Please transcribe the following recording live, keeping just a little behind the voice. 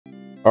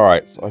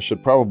Alright, so I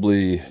should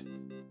probably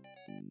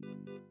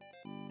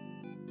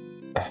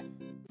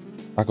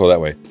not go that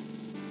way.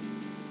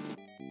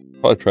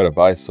 Probably try to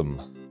buy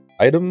some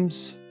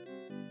items.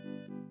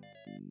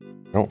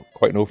 I don't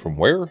quite know from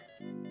where.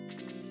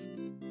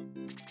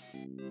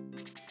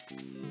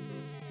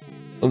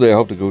 Someday I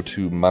hope to go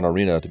to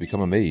Manarina to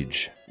become a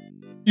mage.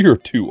 You're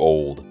too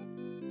old.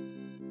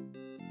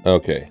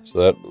 Okay, so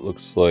that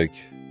looks like...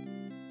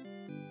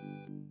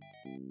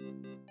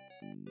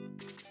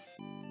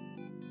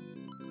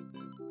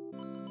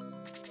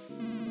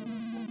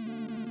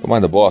 Don't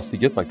mind the boss, he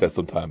gets like that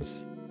sometimes.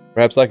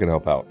 Perhaps I can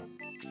help out.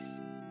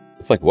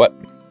 It's like what?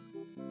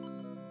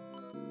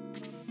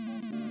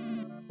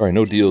 Alright,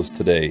 no deals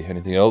today.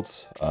 Anything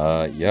else?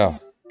 Yeah.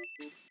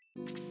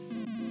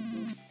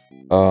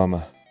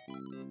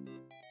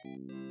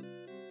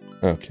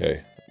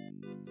 Okay.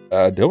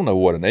 I don't know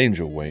what an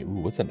angel wing...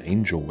 Ooh, what's an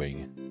angel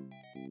wing?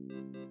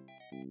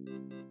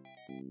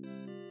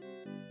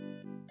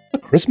 A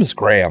Christmas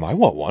gram! I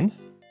want one!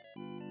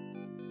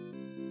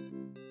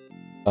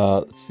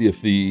 Let's see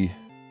if the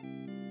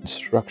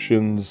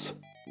instructions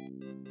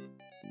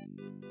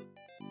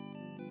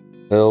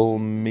tell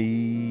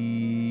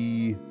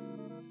me...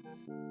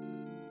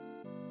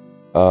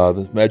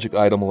 the magic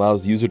item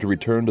allows the user to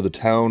return to the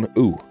town.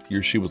 Ooh, he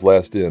or she was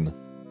last in.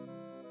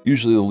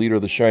 Usually the leader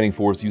of the Shining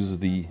Force uses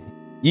the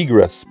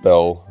egress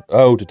spell,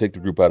 to take the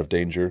group out of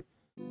danger.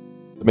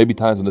 There may be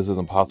times when this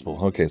isn't possible.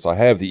 Okay, so I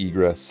have the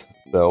egress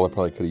spell. I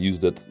probably could have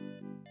used it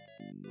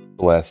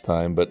the last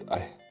time, but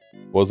I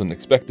wasn't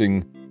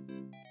expecting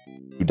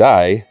to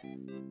die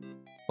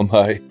on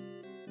my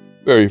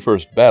very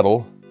first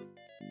battle.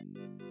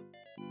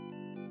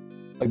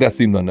 Like, that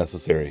seemed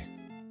unnecessary.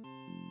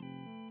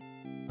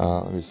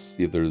 Let me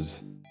see if there's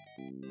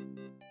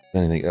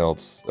anything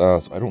else. So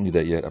I don't need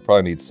that yet. I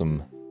probably need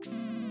some...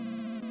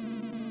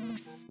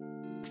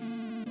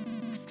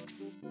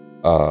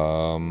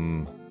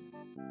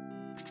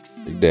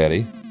 Big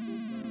Daddy.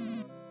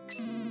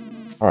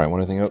 Alright,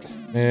 one thing out.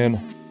 Man.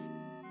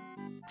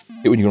 I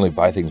hate when you can only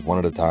buy things one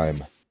at a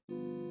time.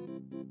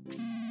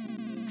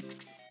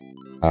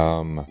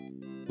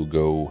 We'll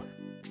go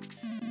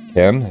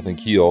Ken. I think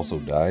he also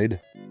died.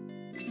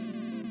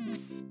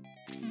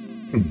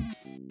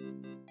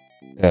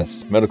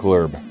 Yes, medical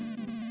herb.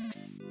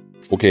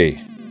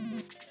 Okay.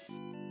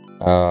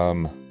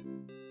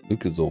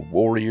 Luke is a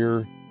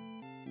warrior.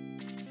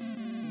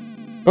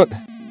 What?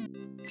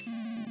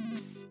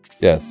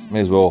 Yes, may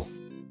as well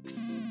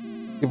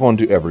give one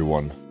to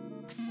everyone.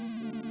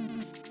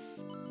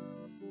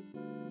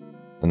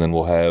 And then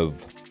we'll have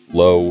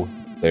Lo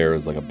there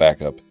as like a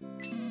backup.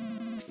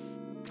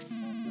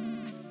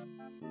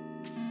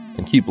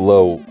 And keep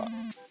Lo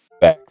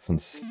back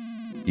since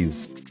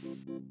he's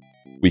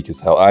weak as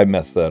hell. I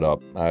messed that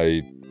up.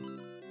 I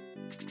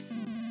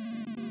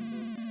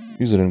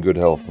use it in good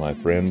health, my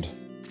friend.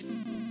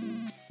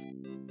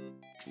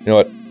 You know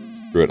what?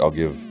 Screw it. I'll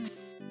give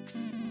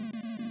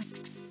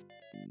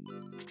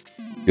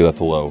that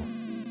to Lo.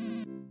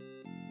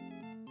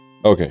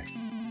 Okay.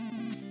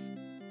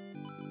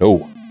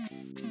 No.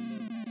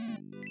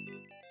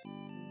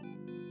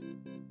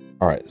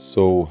 Alright,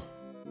 so...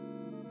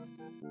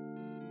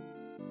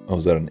 Oh,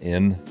 is that an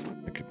inn?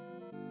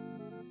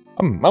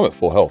 I'm at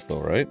full health,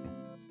 though, right?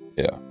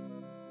 Yeah.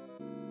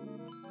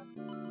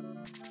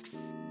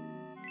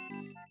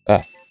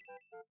 Ah.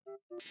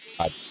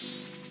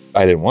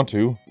 I didn't want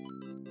to.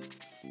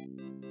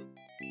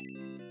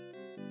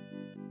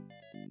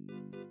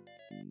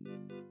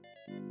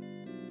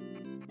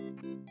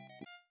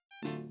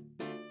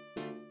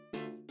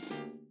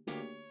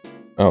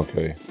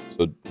 Okay,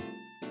 so...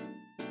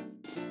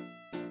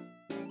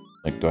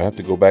 Like, do I have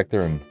to go back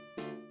there and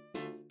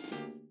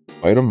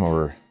fight them,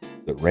 or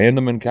the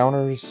random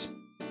encounters?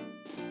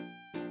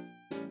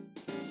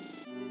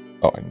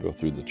 Oh, I can go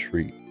through the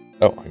tree.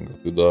 Oh, I can go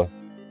through the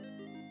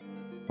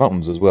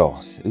mountains as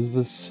well. Is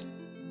this...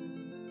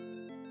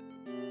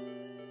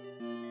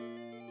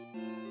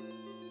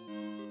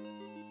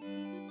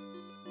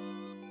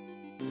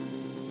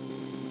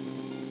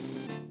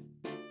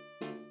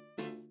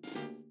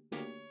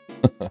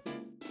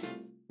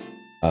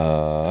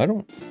 I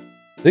don't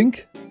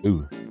think...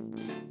 Ooh.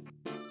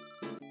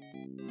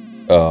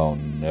 Oh,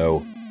 no.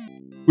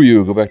 Who are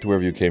you? Go back to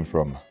wherever you came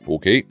from.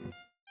 Okay.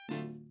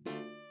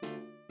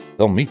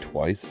 Tell me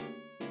twice.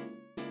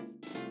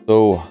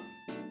 So,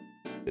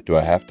 do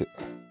I have to...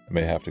 I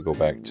may have to go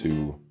back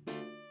to...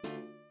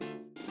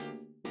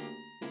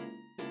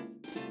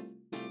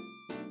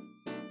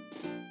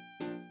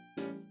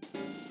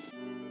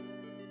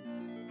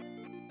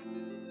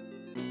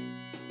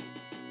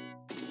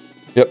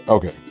 Yep,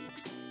 okay.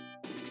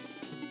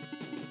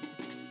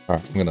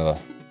 Alright, I'm gonna...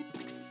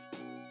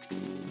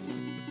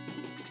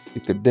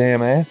 kick their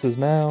damn asses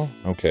now.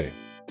 Okay.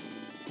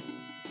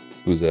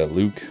 Who's that,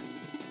 Luke?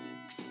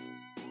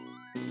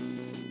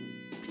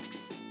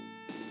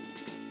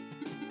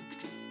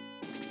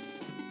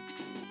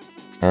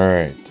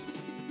 Alright.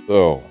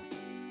 So.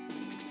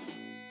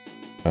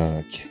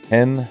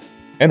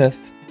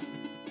 Kenneth.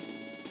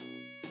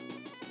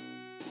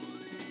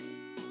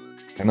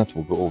 Kenneth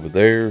will go over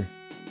there.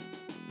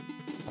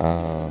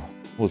 What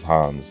was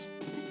Hans?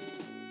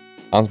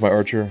 Hans my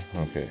archer?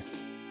 Okay.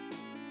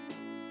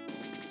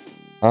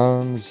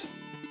 Hans.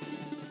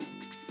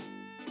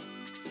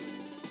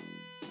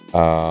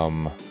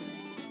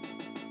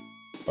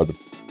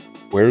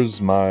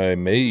 Where's my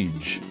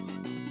mage?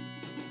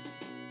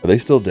 Are they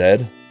still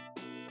dead?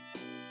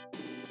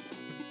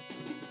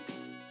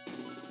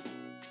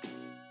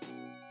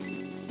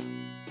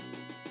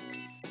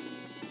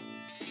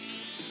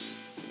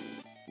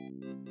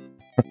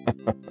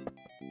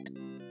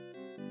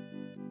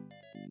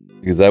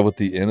 Is that what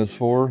the inn is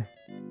for?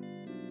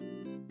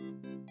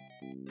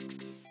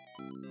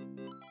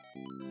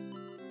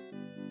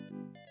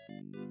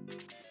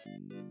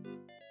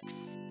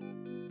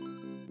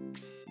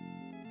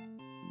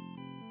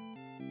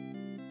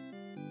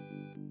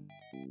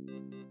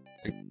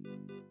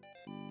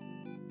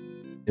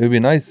 It would be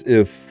nice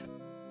if,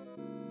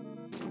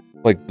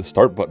 like, the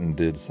start button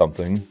did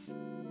something.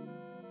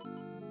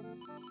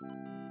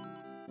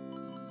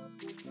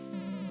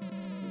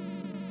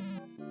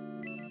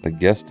 A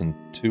guest in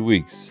 2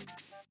 weeks.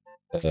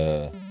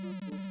 Can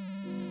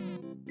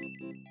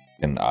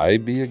I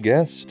be a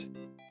guest?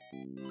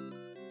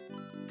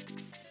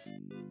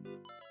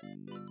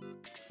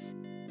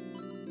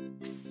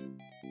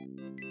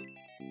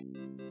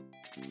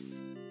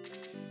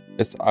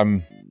 Yes,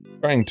 I'm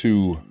trying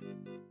to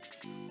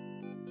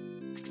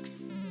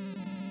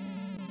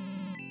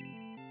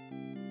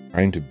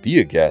be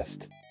a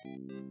guest.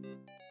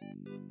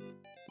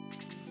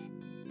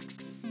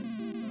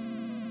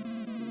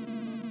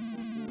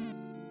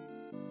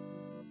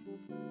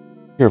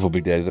 Careful,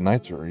 Big Daddy. The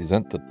knights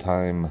resent the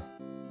time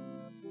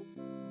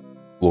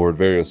Lord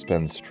Varios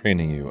spends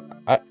training you.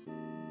 I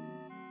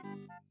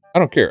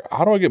don't care.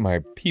 How do I get my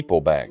people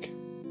back?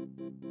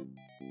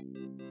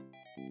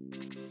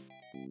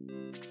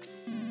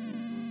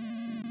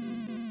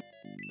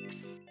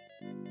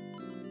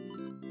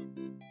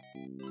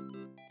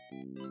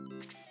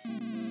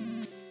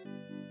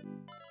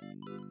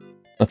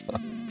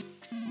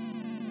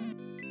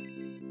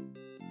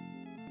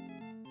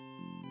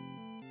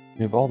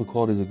 You have all the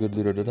qualities of a good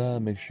leader.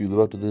 Make sure you live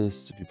up to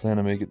this. If you plan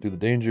to make it through the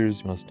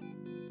dangers, you must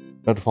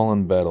not fall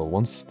in battle.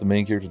 Once the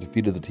main character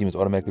defeated, the team is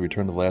automatically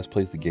returned to the last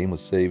place. The game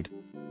was saved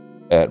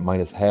at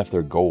minus half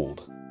their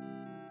gold.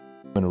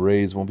 And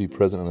Raise won't be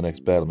present in the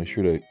next battle. Make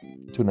sure to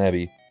an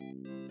Abbey.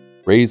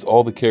 Raise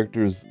all the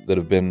characters that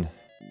have been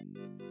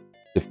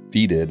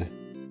defeated.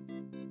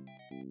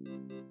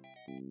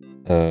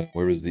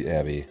 Where is the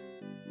Abbey?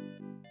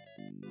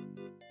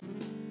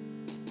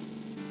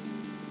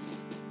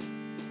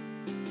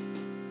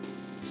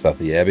 It's not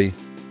the Abbey.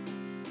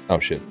 Oh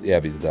shit, the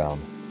Abbey's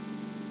down.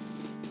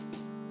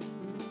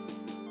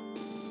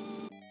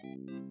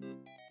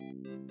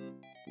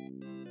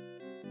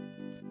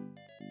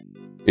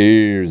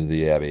 Here's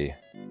the Abbey.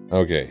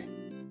 Okay.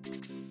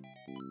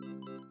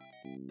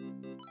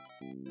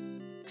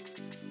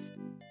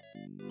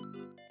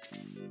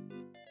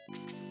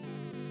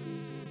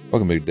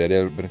 Welcome, Big Daddy.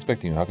 I've been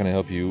expecting you. How can I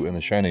help you in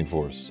the Shining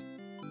Force?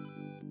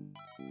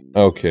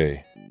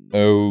 Okay.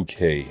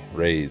 Okay.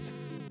 Raise.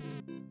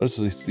 Let's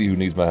see who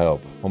needs my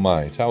help. Oh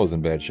my, Tao is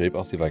in bad shape.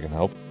 I'll see if I can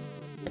help.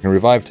 I can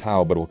revive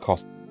Tao, but it will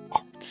cost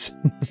hearts.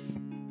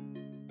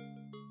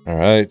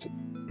 Alright.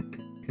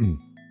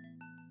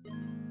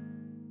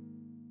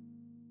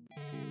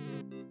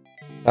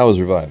 Tao was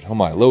revived. Oh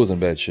my, Lo is in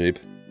bad shape.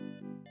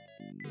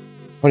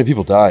 How many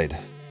people died?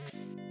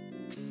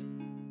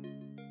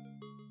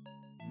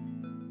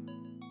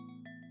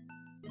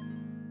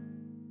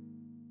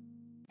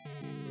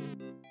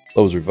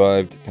 Lo was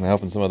revived. Can I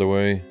help in some other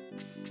way?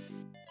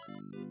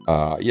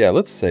 Yeah,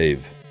 let's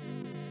save.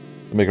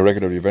 Make a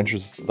record of your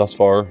adventures thus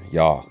far?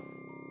 Yeah.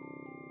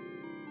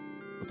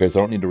 Okay, so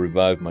I don't need to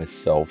revive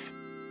myself.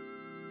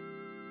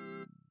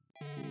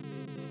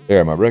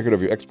 There, my record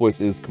of your exploits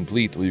is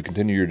complete. Will you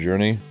continue your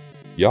journey?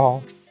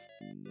 Yeah.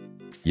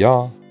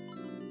 Yeah.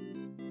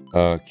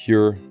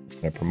 Cure.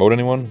 Can I promote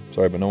anyone?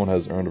 Sorry, but no one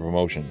has earned a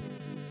promotion.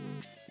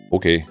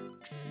 Okay.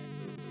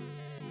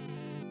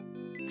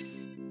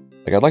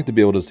 Like, I'd like to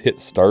be able to just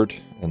hit start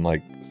and,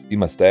 like, see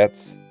my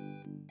stats.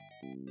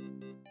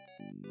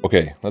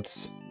 Okay,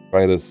 let's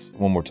try this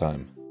one more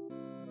time.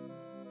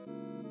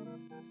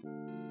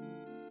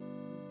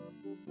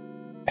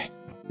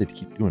 They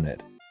keep doing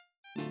that.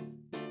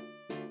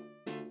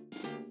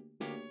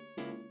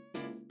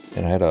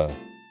 And I had a...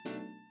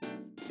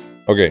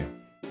 Okay.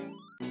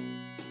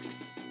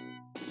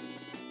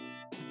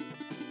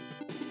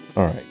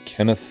 Alright,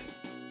 Kenneth.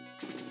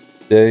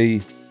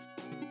 Day.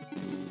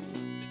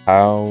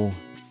 Tao.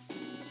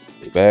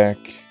 Stay back.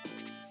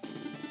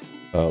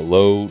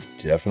 Lo,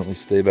 definitely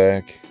stay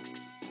back.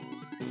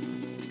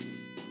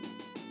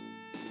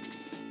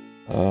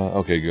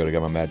 Okay, good. I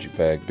got my magic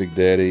bag. Big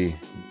Daddy,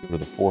 go to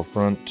the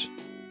forefront.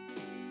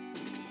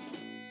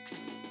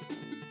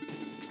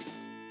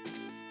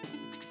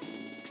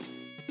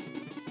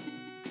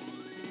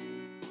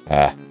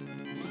 Ah.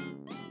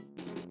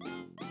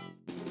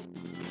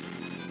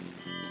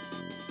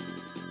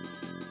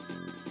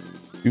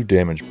 2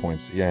 damage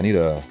points. Yeah, I need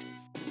a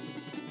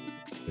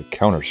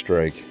counter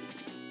strike.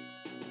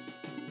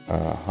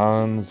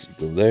 Hans,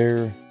 you go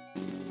there.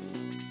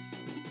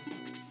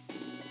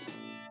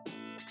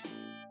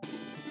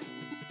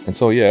 And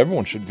so, yeah,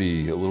 everyone should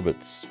be a little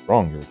bit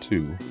stronger,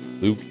 too.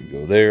 Luke, you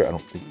go there. I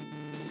don't think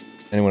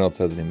anyone else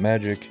has any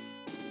magic.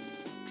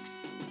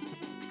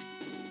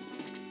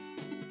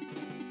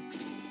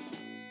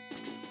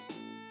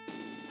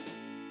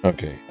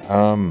 Okay,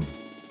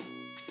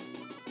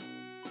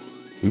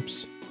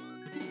 oops.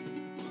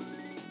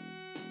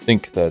 I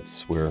think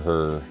that's where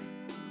her...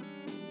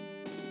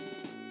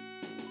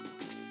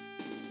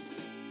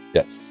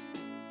 Yes.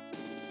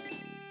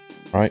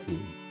 Alright,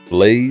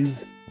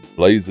 Blaze.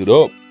 Blaze it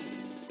up.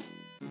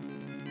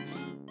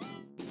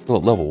 Still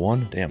at level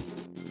 1? Damn.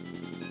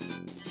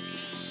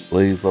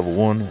 Blaze level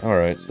 1.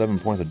 Alright, 7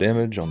 points of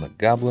damage on the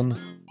goblin.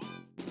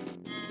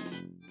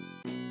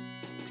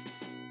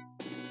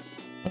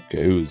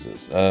 Okay, who's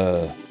this?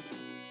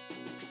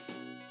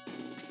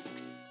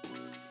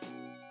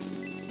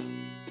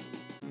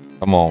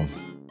 Come on.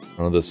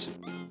 None of this.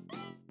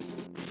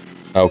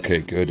 Okay,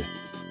 good.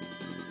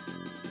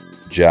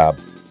 Job.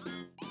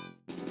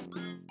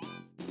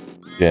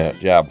 Yeah,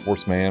 job.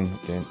 Horseman.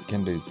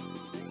 Can do.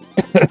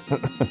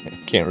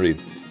 Can't read.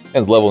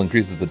 And the level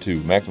increases to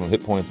 2. Maximum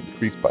hit points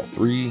increased by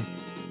 3.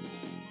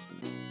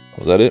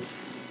 Was that it?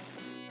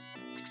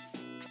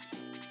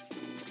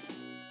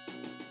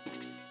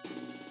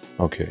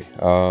 Okay.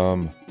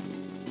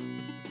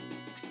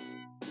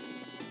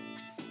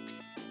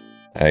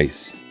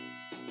 Nice.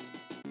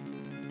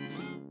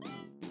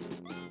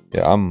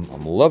 Yeah, I'm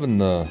loving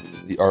the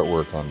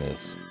artwork on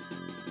this.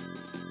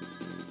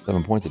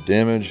 7 points of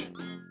damage.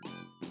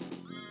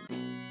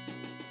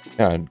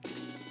 Yeah, I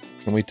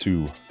can't wait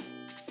to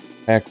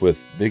attack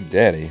with Big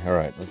Daddy.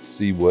 Alright, let's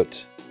see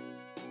what...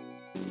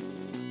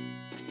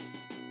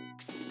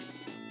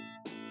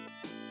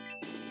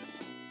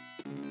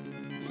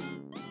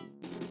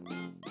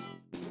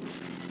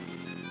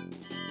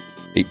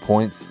 Eight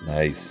points.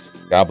 Nice.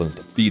 Goblin's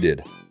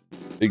defeated.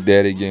 Big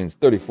Daddy gains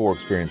 34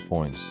 experience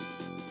points.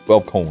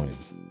 12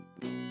 coins.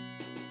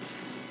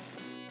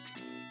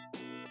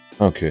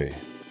 Okay.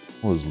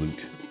 What is Luke?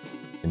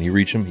 Can he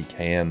reach him? He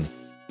can.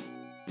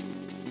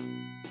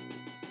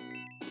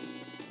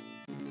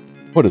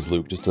 What is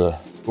Luke? Just a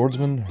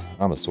swordsman?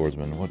 I'm a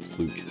swordsman. What's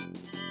Luke?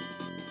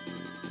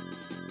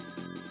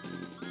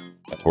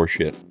 That's horse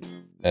shit.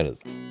 That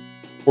is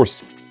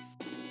horse.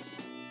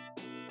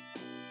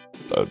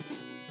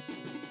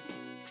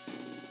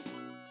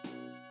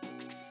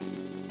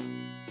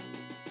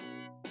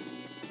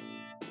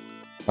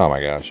 Oh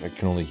my gosh, I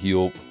can only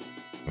heal.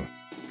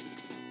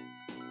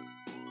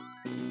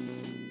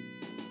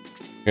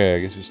 Okay, I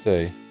guess you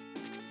stay.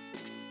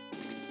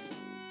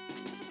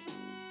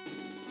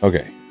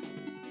 Okay.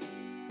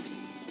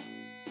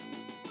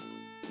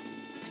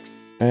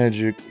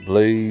 Magic,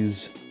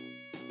 Blaze.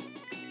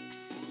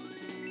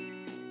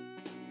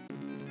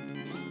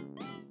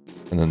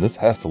 And then this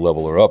has to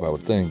level her up, I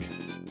would think.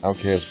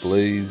 Outcast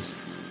Blaze.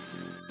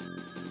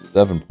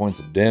 7 points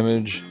of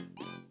damage.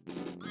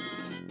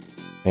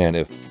 And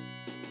if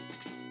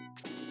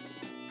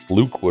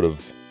Luke would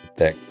have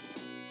attacked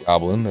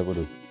Goblin, that would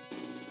have...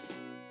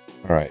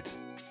 Alright.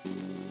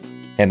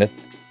 Kenneth.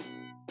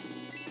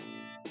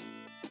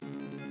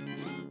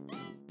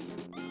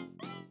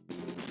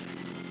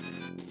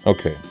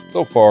 Okay,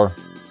 so far,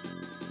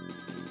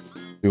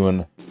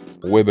 doing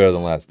way better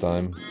than last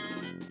time.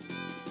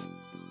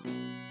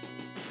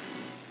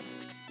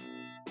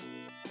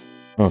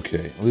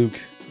 Okay, Luke,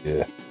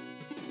 yeah.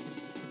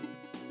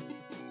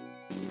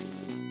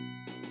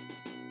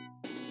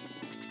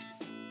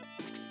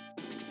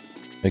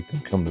 Make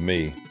them come to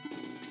me.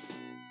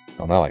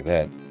 Oh, not like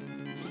that.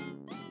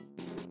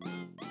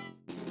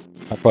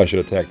 I probably should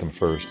have attacked them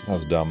first. That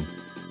was dumb.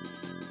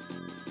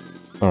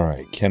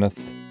 Alright, Kenneth.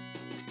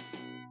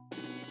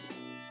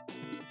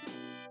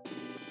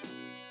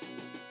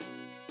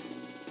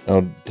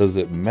 Now, does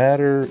it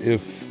matter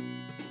if...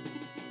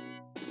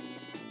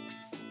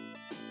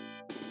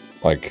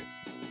 Like,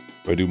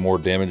 do I do more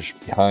damage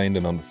behind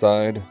and on the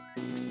side?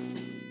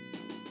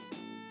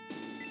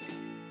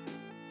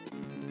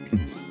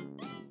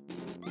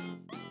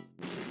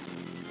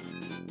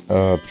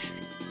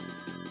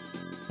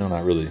 No,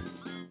 not really.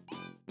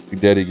 Big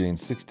Daddy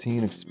gains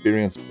 16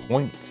 experience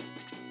points.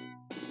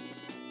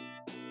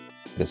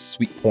 The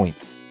sweet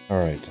points.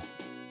 Alright.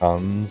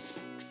 Hans.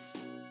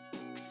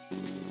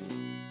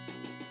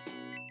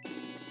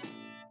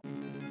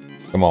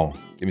 Come on.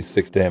 Give me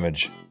 6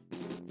 damage.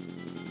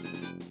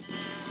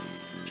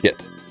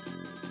 Shit.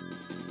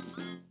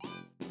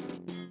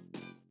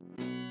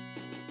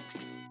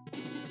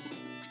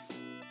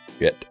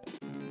 Shit.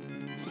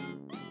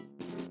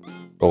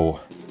 Oh.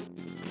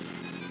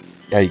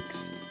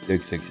 Yikes.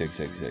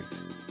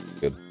 Yikes.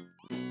 Good.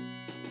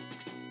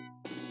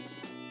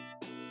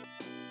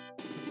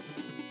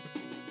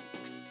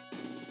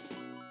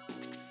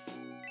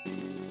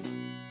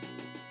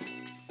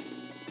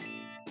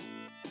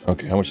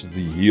 Okay, how much does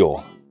he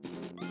heal?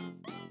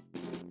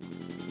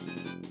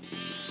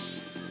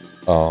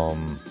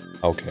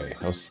 Okay.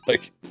 I was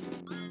like,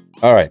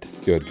 all right,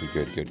 good.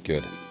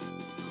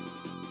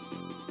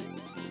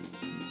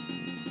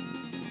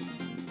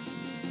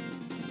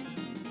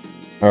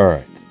 All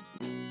right.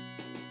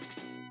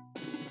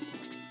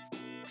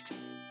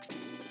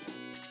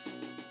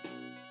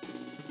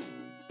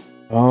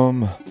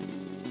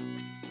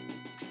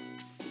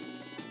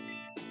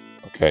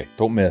 Okay,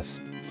 don't miss.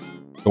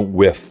 Don't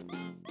whiff.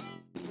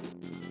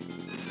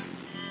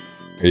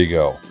 There you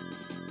go.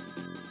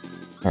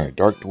 All right,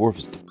 Dark Dwarf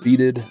is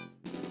defeated.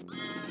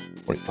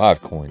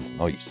 25 coins.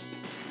 Nice.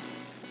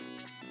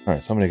 All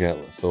right, somebody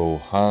got... So,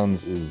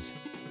 Hans is...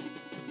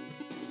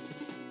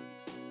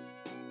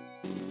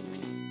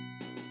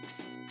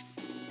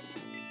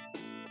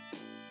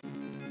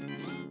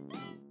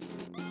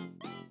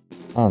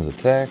 Hans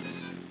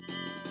attacks.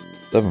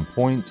 7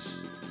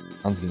 points.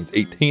 Hans gains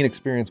 18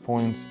 experience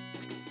points.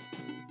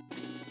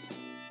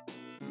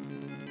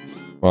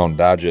 Well,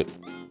 dodge it.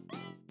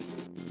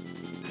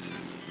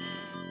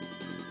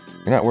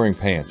 You're not wearing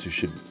pants. You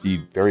should be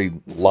very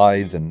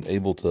lithe and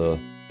able to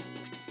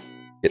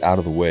get out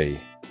of the way.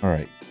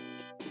 Alright.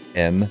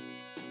 N.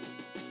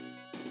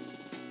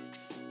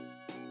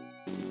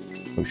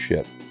 Oh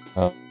shit.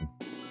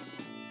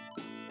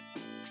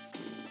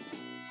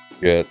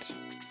 Shit.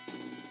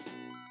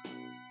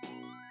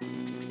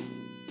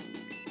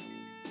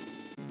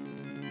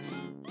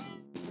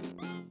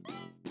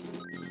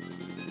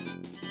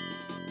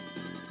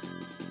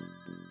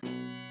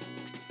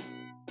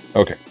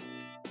 Okay.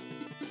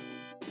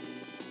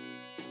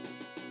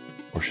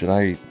 Or should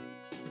I...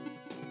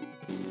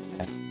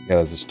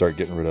 Gotta just start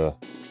getting rid of...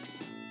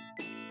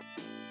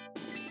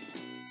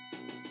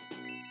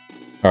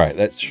 Alright,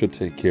 that should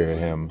take care of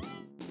him.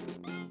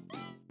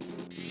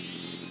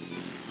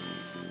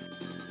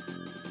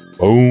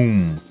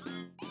 Boom!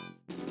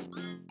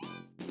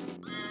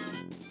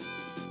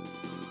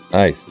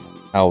 Nice.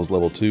 Owl's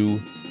level 2.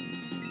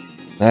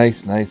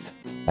 Nice.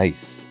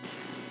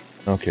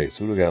 Okay,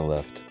 so what do we got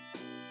left?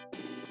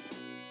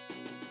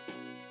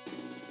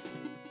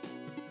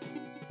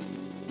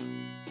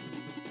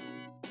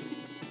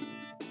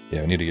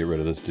 Yeah, I need to get rid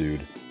of this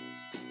dude.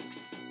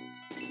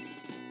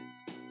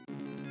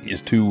 He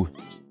is too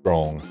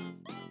strong.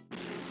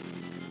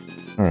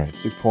 Alright,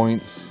 6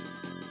 points.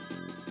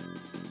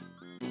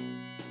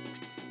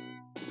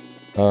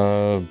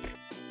 Oh!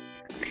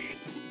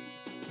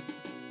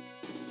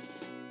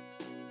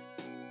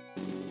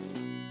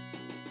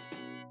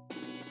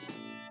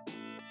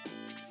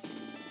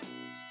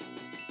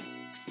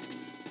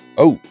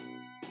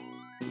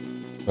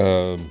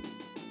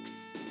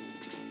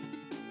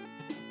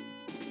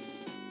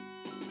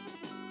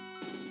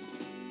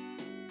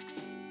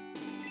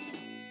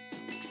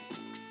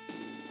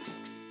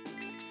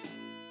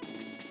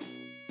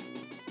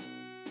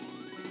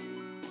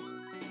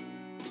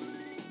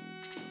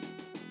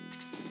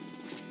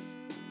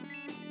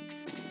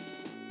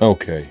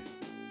 Okay.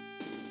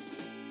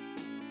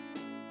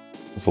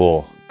 It's a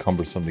little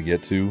cumbersome to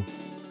get to.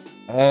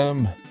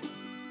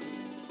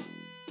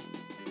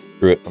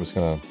 Screw it. I'm just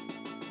gonna...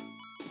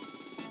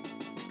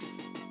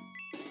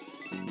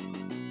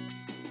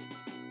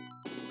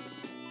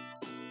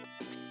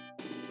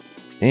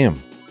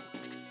 Damn.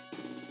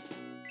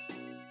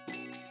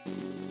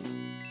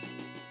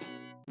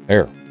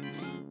 There.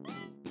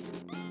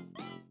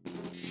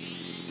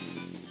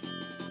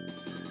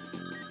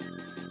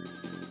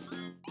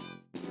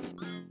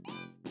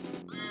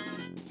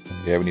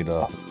 Yeah, we need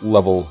a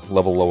level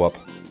low up.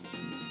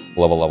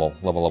 Level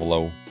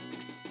low.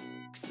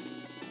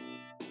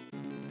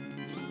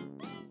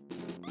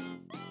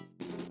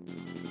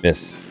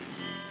 Miss.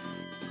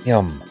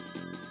 Yum.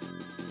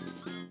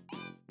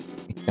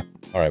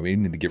 Alright, we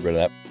need to get rid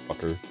of that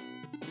fucker.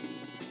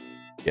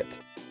 Get.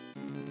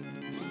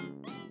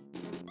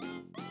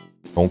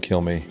 Don't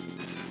kill me.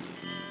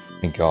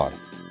 Thank God.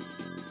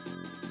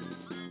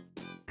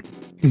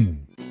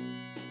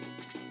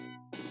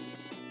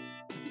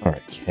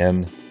 Alright,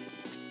 Ken.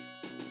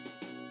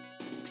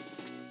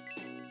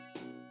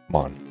 Come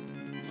on.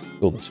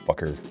 Kill this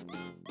fucker.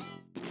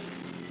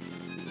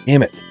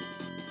 Damn it.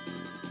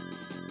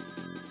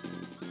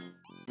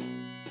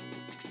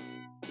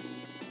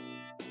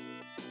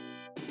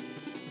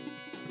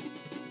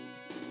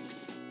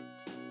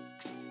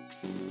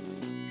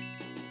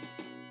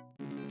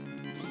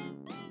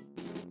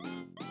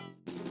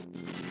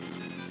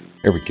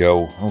 There we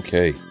go.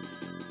 Okay.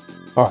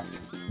 Alright.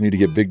 Need to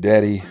get Big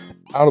Daddy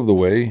out of the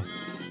way.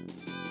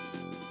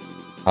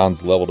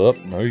 Hans leveled up.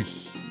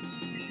 Nice.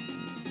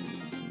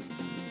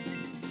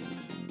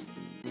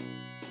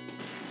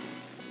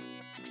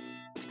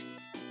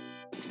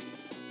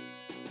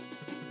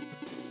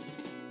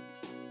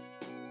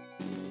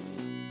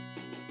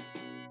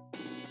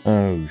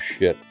 Oh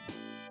shit.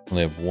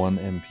 Only have 1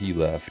 MP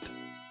left.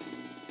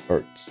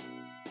 Hurts.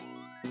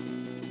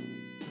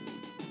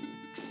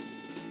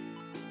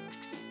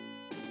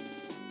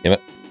 Damn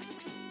it.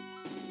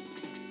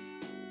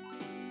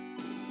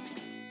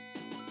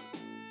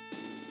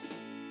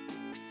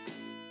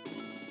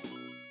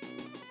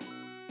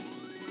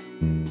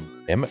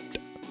 Damn it.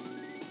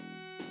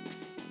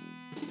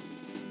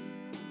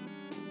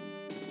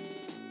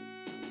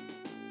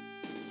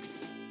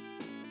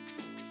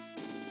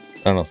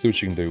 I don't know, see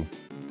what you can do.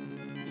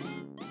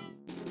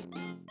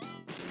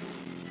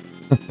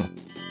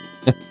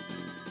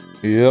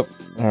 Yep,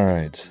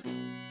 alright.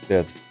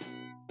 That's...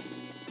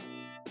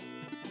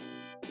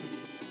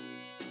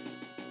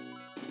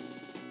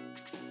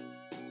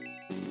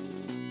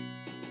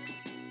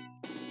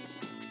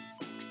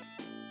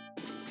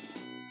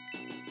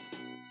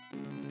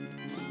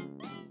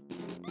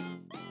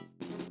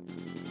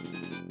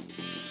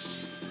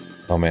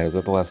 Oh man, is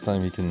that the last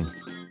time you can...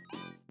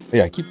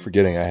 Yeah, I keep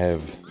forgetting I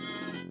have...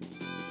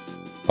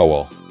 Oh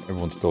well,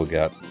 everyone's still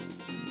got...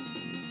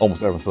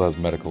 Almost everyone still has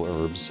medical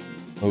herbs.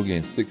 Oh,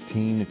 gain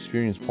 16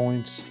 experience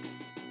points.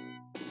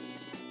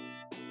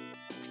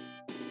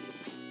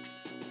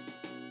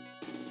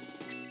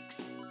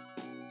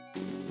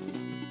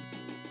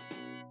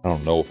 I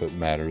don't know if it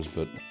matters,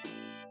 but...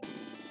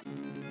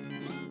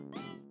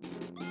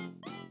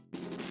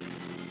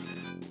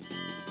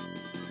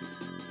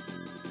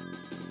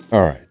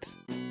 Alright.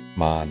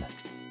 Come on.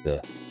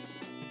 To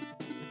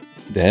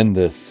end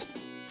this.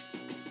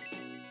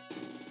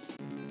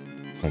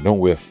 I don't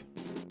whiff.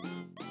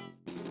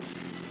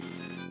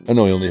 I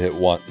know he only hit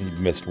one, he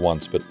missed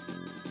once, but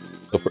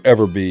he'll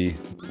forever be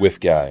whiff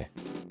guy.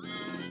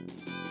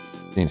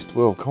 Gains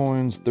 12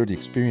 coins, 30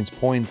 experience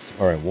points.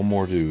 Alright, one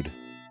more dude.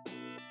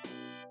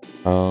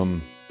 Oh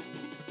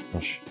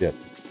shit.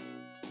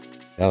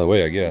 Out of the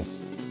way, I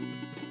guess.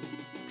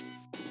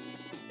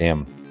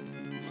 Damn.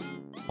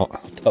 How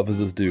tough is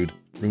this dude?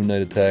 Rune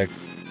Knight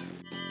attacks.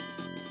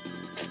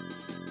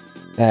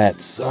 That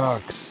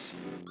sucks.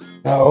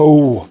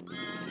 No!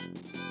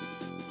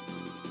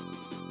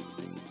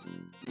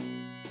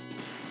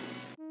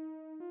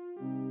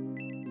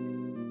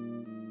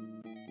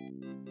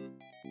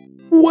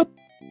 What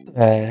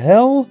the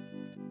hell?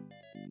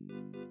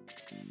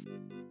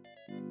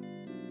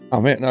 Oh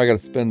man, now I gotta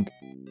spend...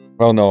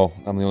 Oh no,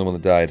 I'm the only one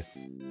that died.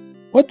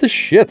 What the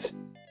shit?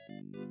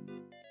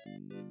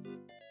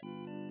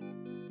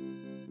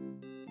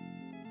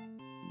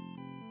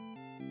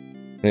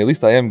 I mean, at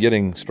least I am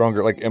getting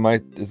stronger. Like,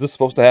 is this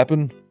supposed to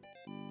happen?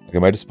 Like,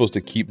 am I just supposed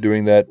to keep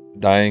doing that,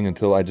 dying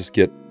until I just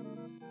get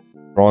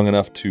strong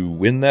enough to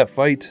win that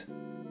fight?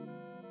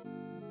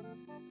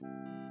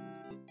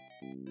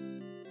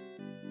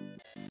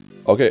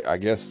 Okay, I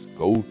guess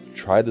go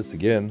try this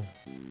again.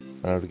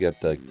 I don't have to get,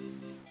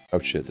 oh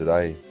shit, did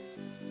I...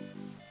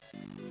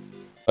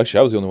 Actually,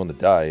 I was the only one that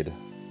died.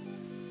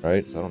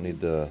 Right? So I don't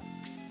need to...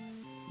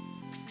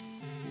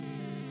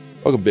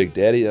 Welcome, Big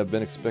Daddy. I've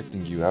been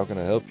expecting you. How can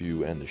I help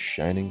you? And the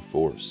Shining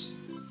Force.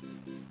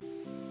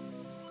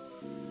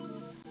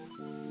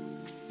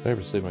 Did I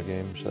ever save my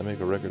game? Should I make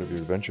a record of your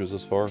adventures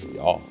this far?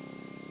 Yeah.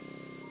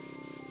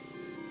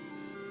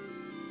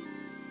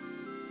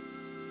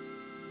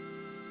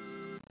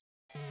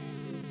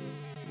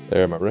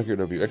 There, my record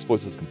of your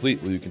exploits is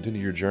complete. Will you continue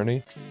your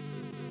journey?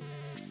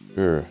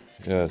 Sure,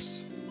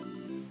 yes.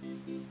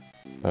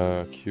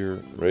 Cure,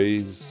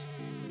 raise.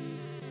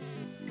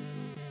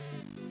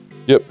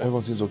 Yep,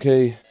 everyone seems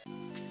okay.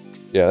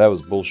 Yeah, that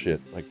was bullshit.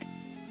 Like,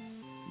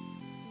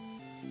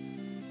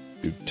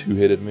 dude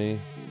two-hitted me.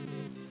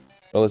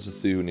 Well, let's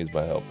just see who needs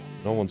my help.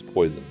 No one's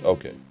poisoned.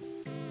 Okay.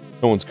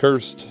 No one's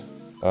cursed.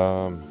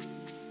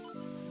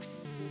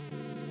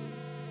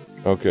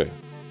 Okay.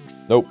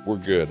 Nope, we're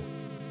good.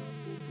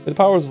 May the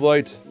powers of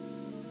light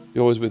be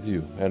always with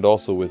you, and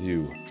also with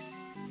you.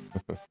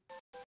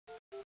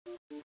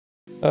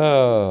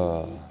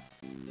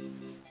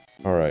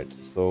 Alright,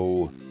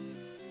 so...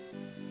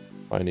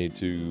 I need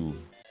to...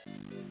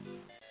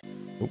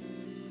 Oh,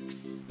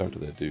 talk to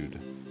that dude.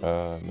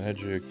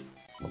 Magic.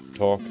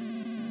 Talk.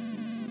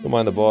 Don't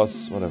mind the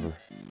boss, whatever.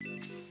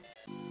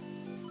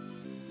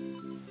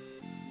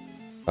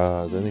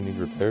 Does anything need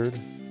repaired?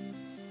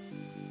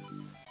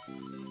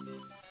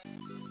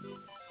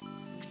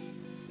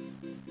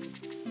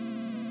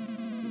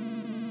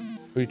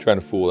 Who are you trying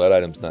to fool? That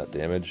item's not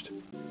damaged.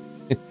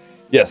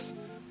 Yes,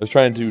 I was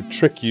trying to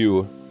trick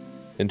you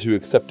into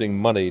accepting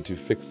money to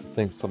fix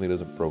something that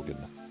isn't broken.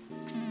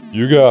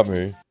 You got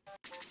me.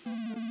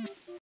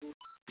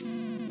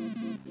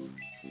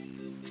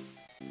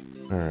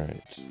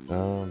 Alright,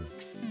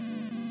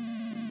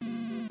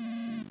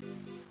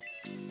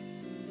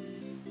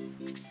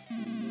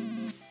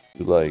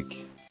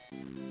 like...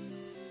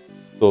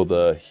 So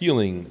the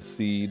healing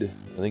seed,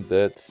 I think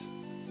that's...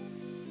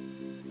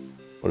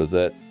 What is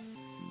that?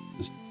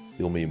 Just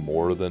heal me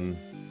more than...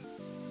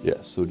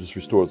 Yeah, so it just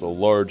restores a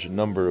large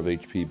number of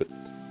HP, but...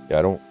 Yeah,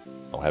 I don't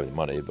have any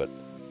money, but...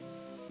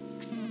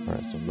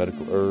 Alright, so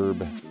medical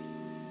herb.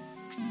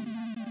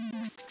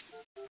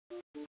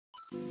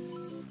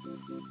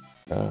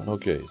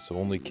 Okay, so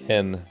only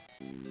Ken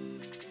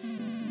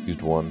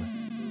used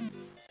one.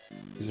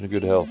 He's in a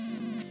good health.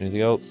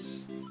 Anything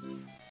else?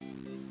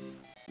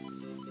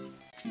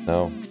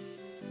 No.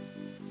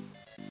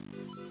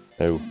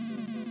 No.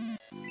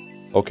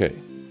 Okay,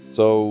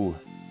 so...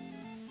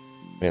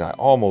 I mean, I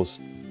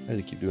had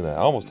to keep doing that.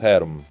 I almost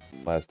had him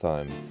last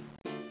time.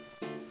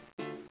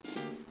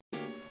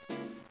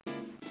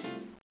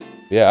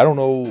 Yeah, I don't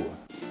know...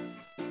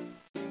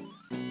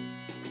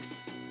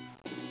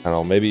 I don't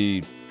know,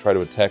 maybe try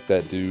to attack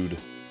that dude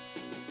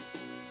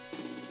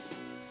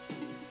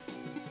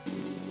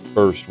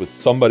first with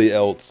somebody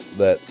else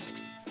that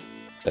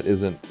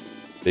isn't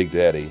Big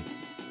Daddy.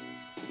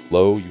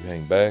 Low, you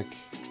hang back.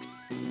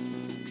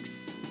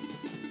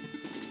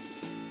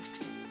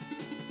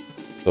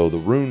 So the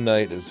Rune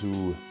Knight is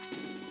who...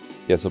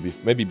 Yeah, so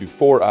maybe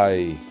before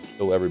I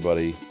kill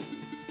everybody,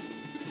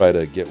 try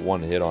to get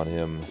one hit on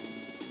him.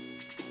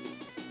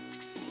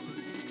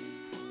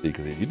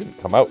 Because he didn't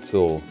come out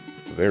till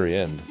the very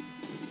end.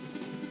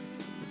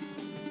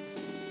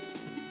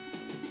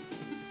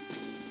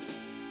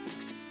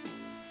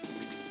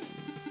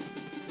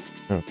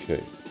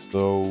 Okay,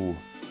 so...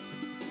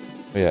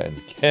 Yeah,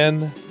 and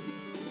Ken...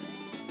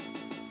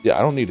 Yeah,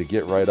 I don't need to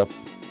get right up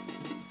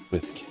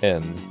with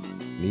Ken.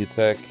 Knee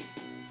attack.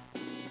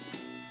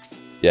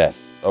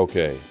 Yes,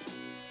 okay.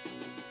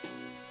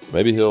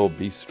 Maybe he'll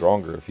be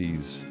stronger if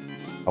he's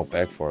out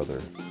back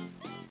farther.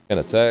 Ken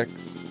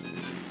attacks.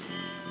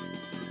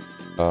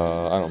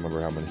 I don't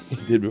remember how many he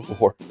did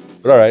before.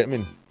 But alright, I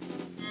mean...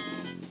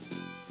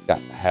 Got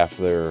half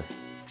there.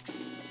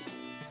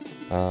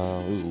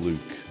 Who's Luke?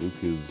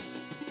 Luke is...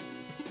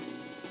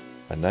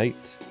 a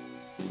knight.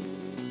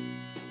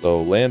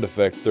 So land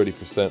effect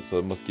 30%, so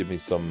it must give me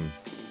some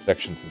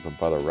protection since I'm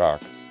by the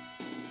rocks.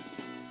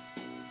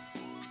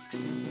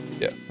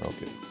 Yeah,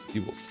 okay. So he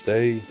will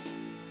stay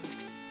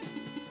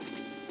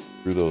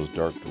through those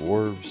dark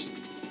dwarves.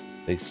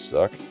 They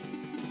suck.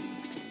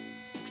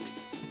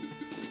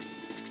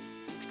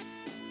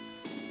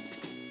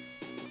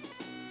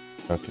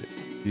 Okay,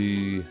 so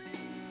he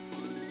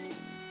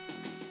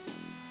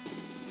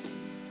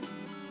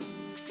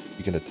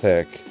can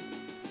attack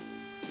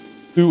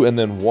 2 and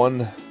then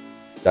 1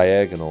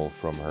 diagonal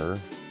from her.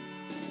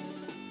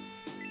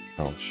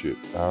 Oh shoot.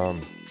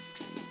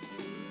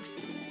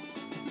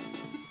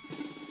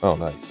 Oh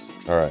nice.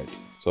 Alright.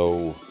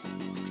 So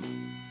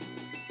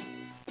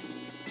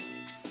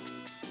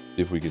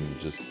see if we can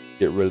just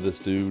get rid of this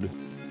dude.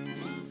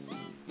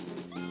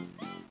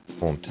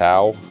 On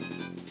Tau.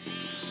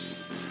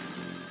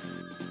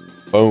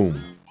 Boom.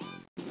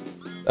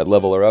 That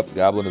level her up.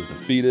 Goblin is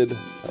defeated.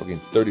 Tau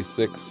gains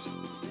 36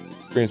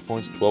 experience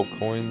points, 12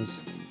 coins.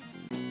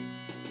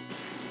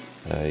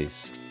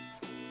 Nice.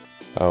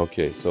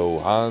 Okay, so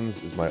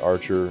Hans is my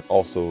archer.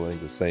 Also, I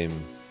think the same.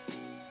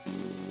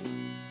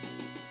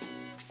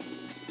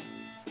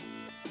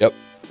 Yep.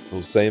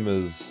 So same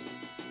as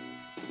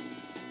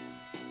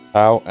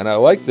Tau. And I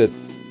like that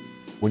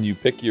when you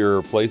pick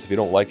your place, if you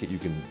don't like it, you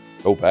can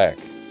go back.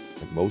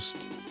 Like most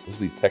of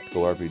these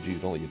tactical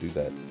RPGs don't let you do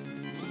that.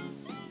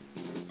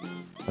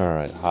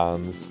 Alright,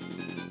 Hans.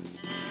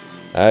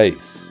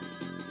 Nice.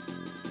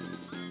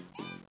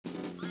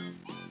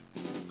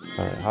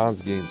 Alright,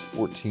 Hans gains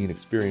 14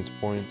 experience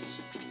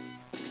points.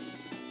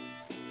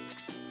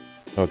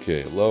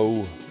 Okay,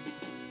 Low.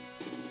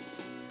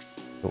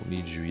 Don't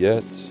need you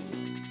yet.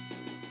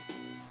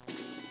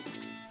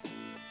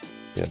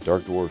 Yeah,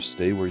 Dark Dwarf,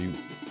 stay where you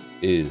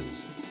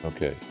is.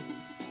 Okay.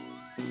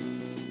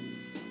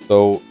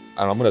 So,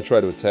 I'm going to try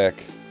to attack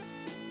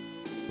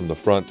from the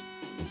front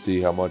and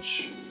see how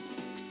much...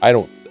 I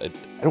don't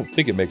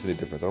think it makes any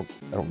difference. I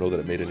don't know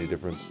that it made any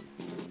difference.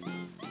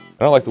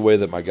 I don't like the way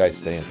that my guy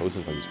stands. It always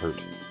looks like he's hurt.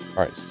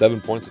 Alright, 7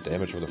 points of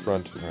damage from the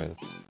front. Alright,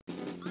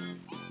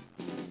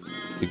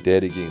 Big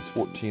Daddy gains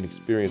 14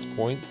 experience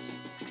points.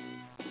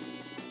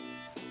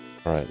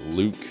 Alright,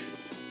 Luke.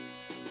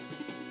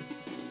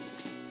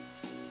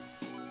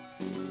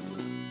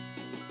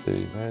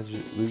 The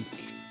magic Luke.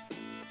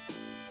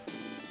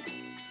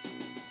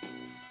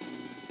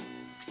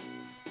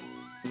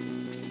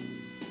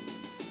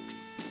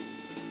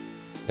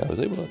 Yeah, I was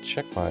able to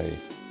check my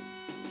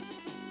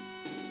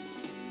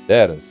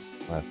status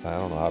last time. I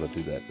don't know how to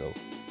do that though.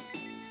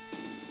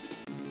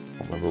 I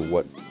don't remember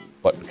what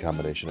button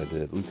combination I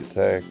did. Luke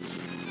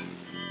attacks.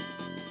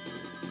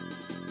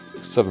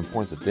 7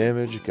 points of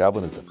damage.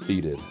 Goblin is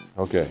defeated.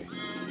 Okay.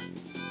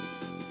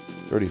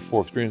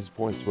 34 experience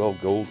points,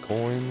 12 gold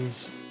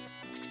coins.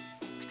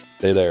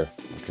 Stay there.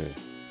 Okay.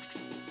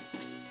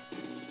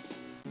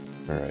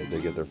 Alright,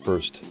 they get their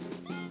first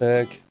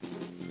attack.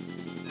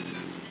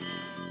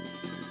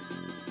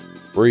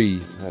 3.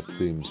 That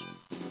seems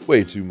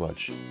way too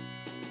much.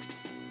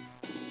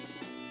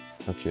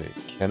 Okay,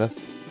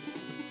 Kenneth.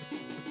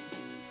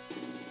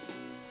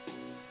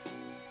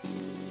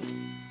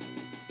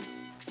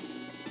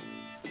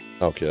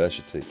 Okay, that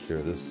should take care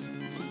of this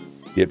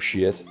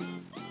dipshit.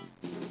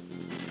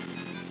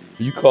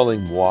 Are you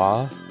calling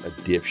moi a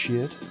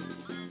dipshit?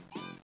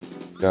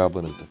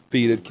 Goblin is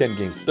defeated. Ken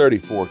gains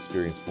 34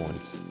 experience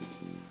points.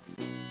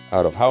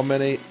 Out of how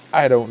many?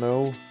 I don't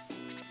know.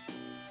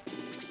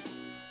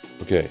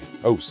 Okay.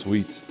 Oh,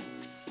 sweet.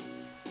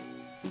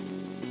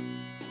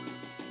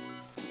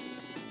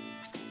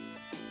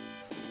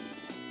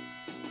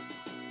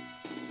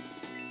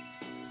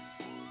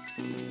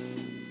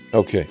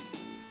 Okay.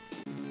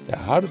 Now,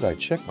 how did I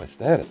check my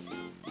status?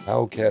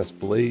 Outcast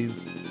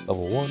Blaze,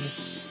 level 1.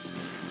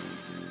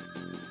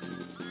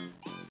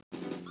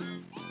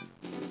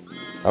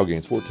 Al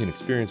gains 14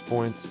 experience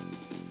points.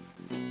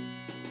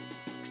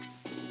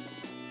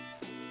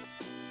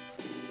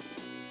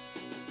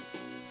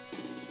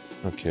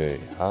 Okay,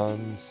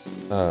 Hans.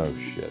 Oh,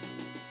 shit.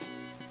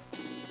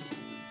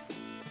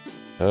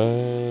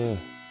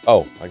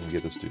 Oh, I can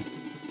get this dude.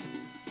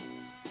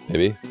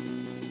 Maybe.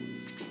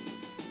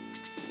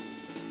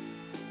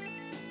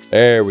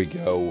 There we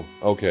go.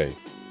 Okay.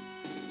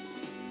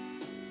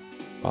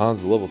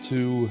 Hans level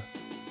 2.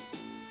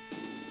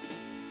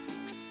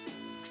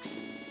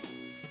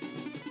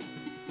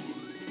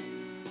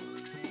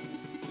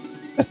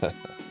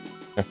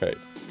 Alright.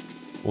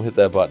 We'll hit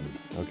that button.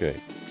 Okay.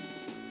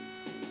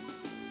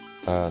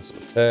 So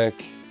attack.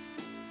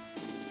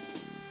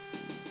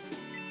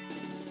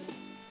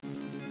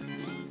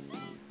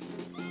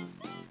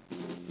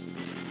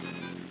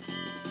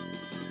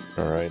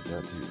 Alright, you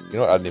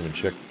know what? I didn't even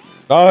check.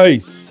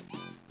 Nice!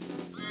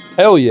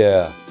 Hell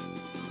yeah!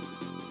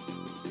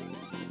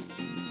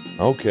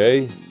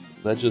 Okay.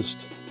 It's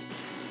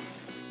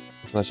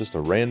not just a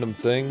random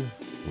thing.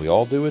 We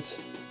all do it?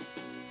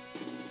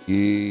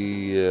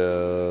 He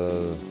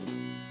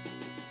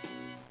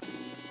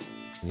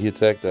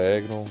attacked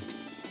diagonal?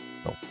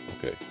 No,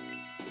 okay.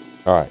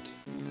 Alright.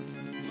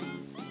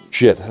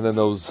 Shit, and then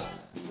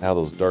now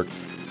those dark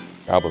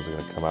goblins are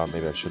gonna come out.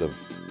 Maybe I should have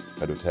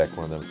tried to attack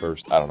one of them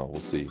first. I don't know,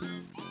 we'll see.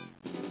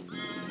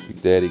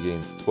 Big Daddy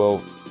gains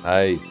 12.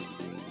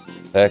 Nice.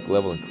 Attack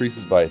level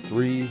increases by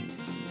 3.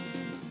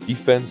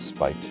 Defense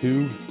by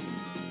 2.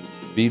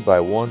 Speed by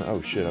 1.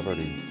 Oh shit, I've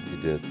already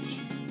did.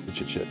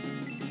 Shit.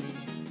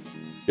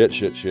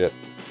 Shit.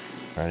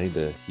 I need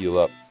to heal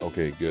up.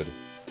 Okay, good.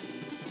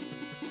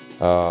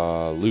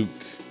 Luke.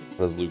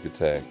 What does Luke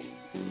attack?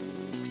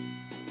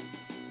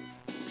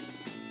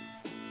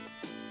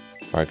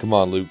 Alright, come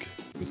on, Luke.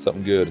 Do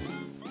something good.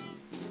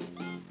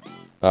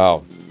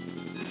 Oh.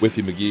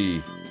 Whiffy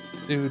McGee.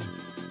 Dude.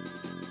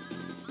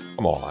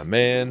 Come on,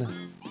 man.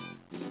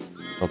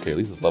 Okay, at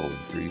least his level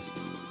increased.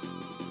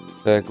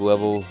 Attack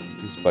level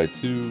increased by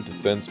 2.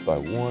 Defense by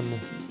 1.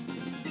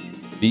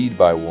 Speed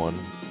by 1.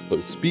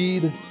 But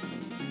speed?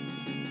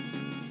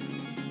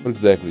 What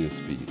exactly is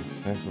speed?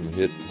 Maximum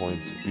hit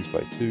points increased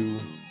by 2.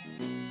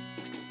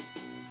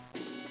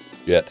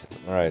 Jet.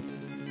 Alright.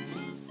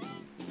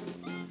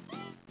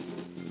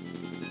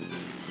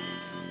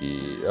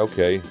 Yeah,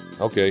 okay.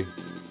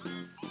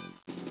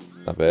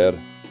 Not bad.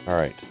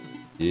 Alright.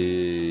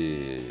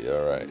 Yeah,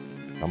 alright.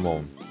 Come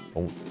on.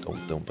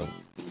 Don't.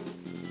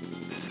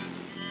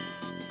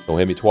 Don't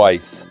hit me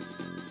twice.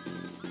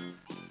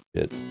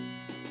 Shit.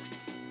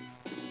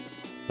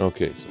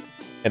 Okay, so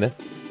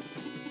Kenneth.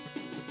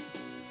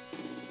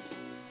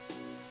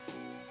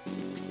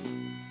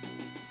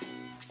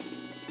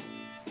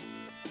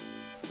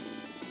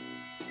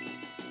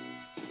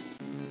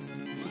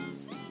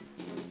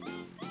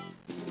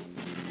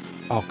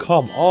 Oh,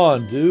 come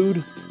on,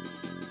 dude.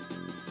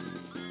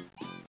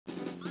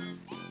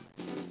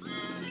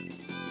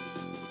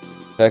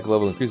 Attack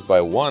level increased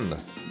by 1.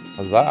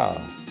 Huzzah.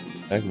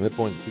 Maximum hit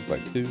points increased by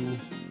 2.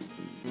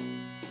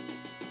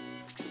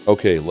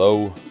 Okay,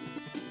 low.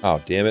 Oh,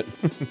 damn it.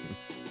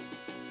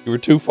 You were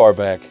too far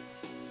back.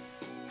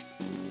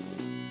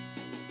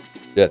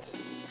 Shit.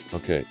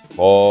 Okay.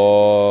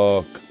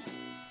 Fuck.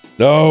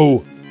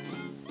 No!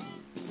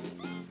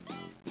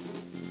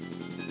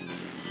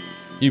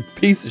 You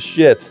piece of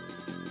shit.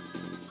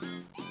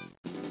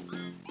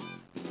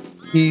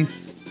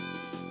 Piece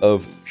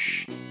of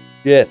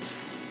shit.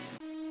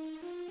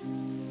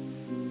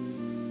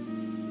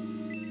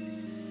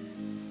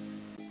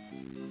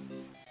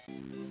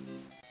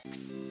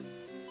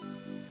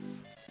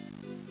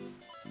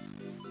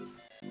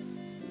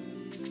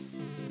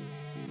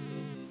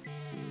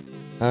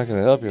 How can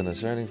I help you in the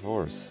Shining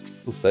Force?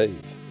 We'll save.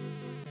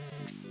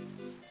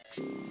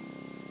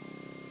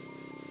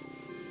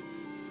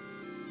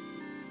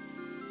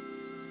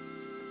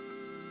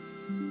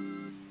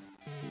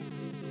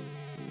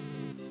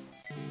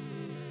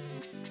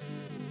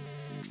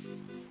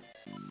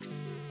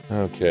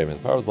 Okay, man.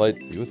 The power of light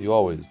be with you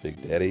always,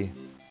 Big Daddy.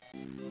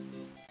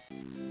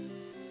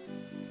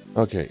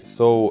 Okay,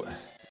 so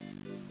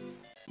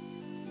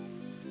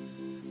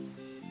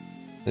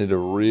I need to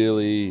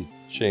really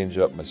change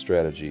up my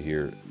strategy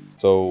here.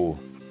 So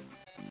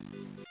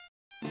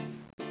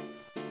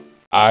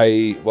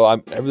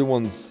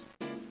everyone's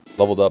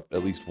leveled up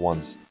at least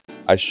once.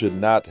 I should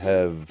not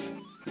have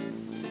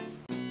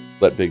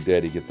let Big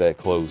Daddy get that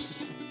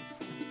close.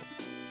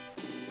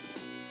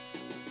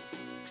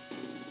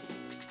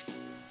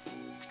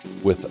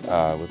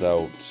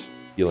 Without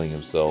healing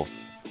himself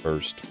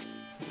first.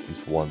 At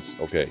least once.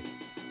 Okay.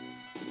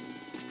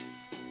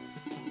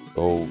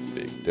 Oh,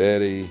 Big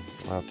Daddy.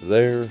 Out to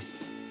there.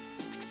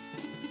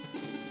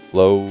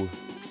 Low.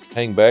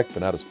 Hang back,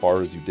 but not as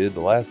far as you did the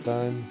last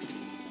time.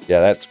 Yeah,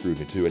 that screwed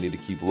me too. I need to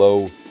keep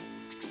low.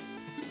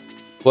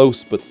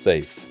 Close, but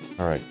safe.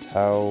 Alright,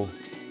 Tau.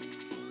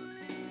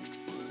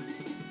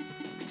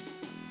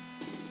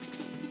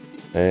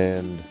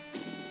 And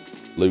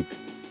Luke.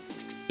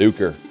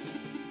 Duker.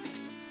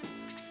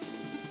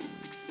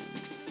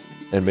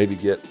 And maybe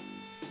get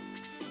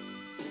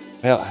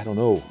Well, I don't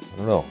know. I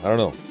don't know. I don't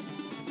know.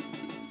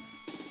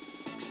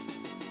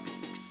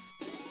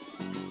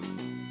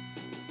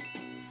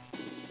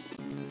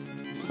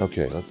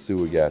 Okay, let's see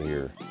what we got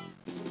here.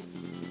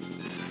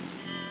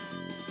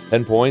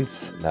 10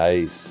 points.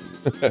 Nice.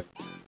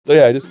 So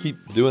yeah, I just keep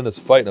doing this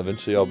fight, and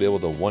eventually I'll be able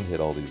to one-hit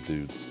all these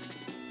dudes.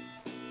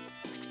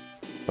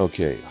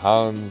 Okay,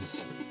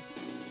 Hans.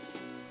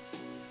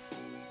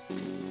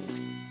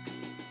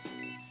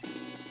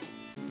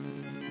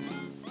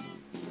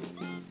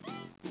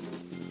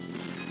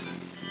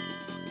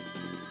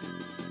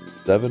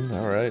 Seven.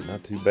 All right,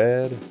 not too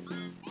bad.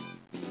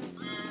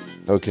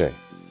 Okay.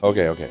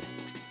 Okay.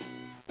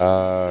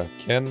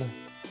 Ken.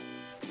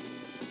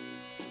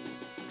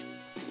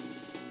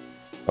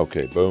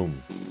 Okay,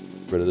 boom.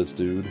 Rid of this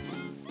dude.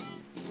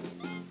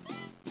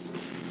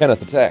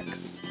 Kenneth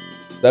attacks.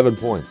 7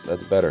 points.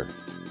 That's better.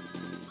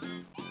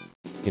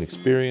 Gain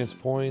experience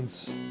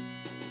points.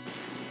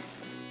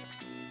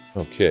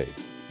 Okay.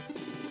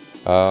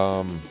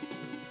 Yeah,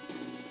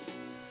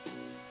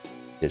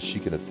 she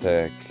can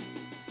attack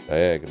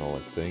diagonal, I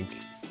think.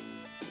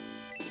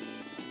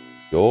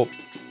 Yup.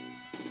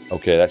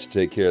 Okay, that should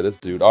take care of this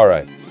dude.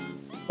 Alright.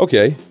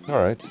 Okay,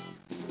 alright.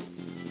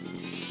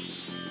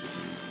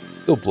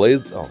 Still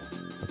plays. Oh,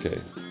 okay.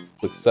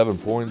 Took 7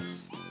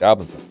 points.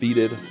 Goblin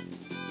defeated.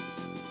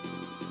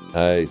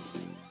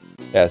 Nice.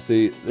 Yeah,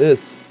 see,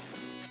 this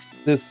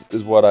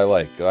is what I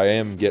like. I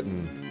am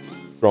getting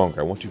stronger.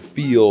 I want to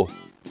feel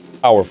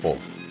powerful.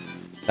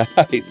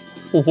 Nice.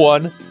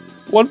 One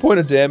point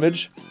of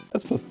damage.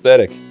 That's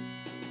pathetic.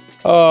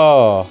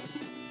 Oh,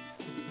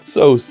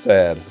 so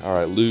sad. All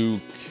right,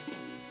 Luke.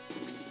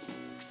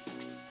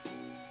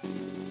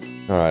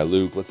 All right,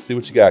 Luke. Let's see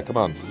what you got. Come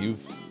on.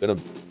 You've been a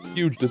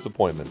huge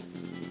disappointment.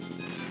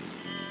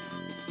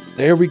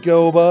 There we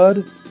go,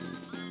 bud.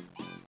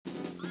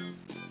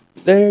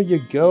 There you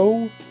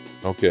go.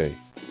 Okay.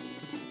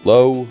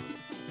 Low.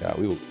 Yeah,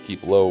 we will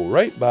keep low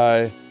right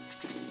by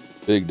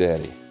Big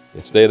Daddy.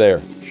 Yeah, stay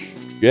there.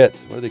 Shit.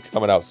 What are they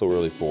coming out so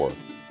early for?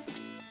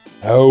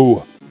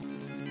 Oh.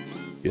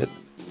 Get.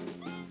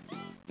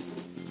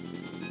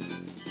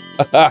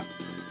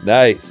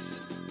 Nice.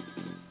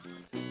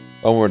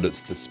 Oh, we're the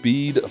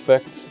speed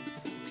effect.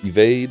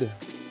 Evade.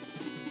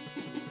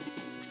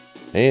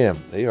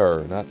 Damn, they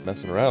are not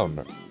messing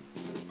around.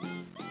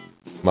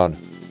 Come on.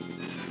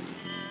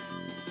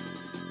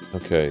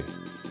 Okay.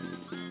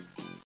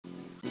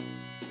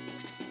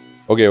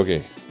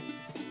 Okay.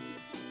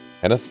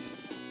 Kenneth.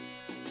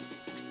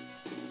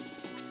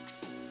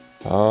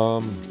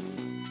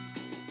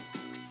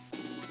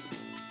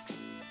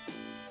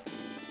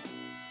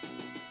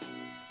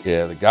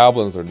 Yeah, the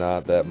goblins are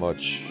not that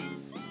much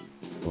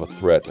of a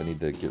threat. I need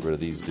to get rid of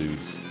these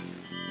dudes.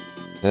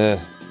 Not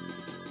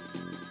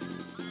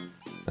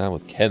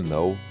with Ken,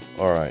 though.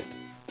 Alright.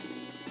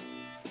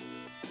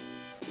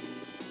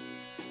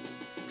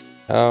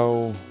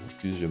 How?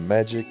 Let's use your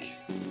magic.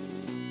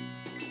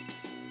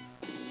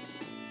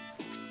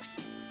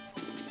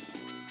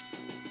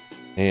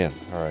 Man,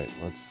 alright,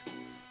 let's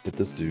hit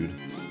this dude.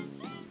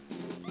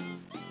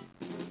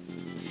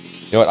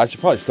 You know what, I should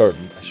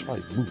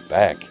probably move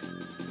back.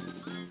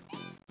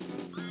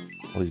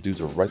 All these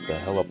dudes are right the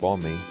hell up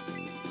on me.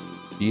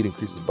 Speed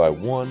increases by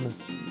 1.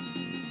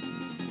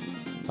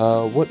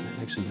 What?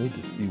 Actually, need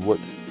to see what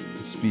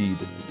the speed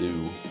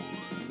do.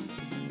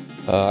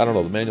 I don't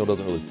know, the manual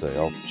doesn't really say.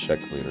 I'll check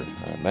later.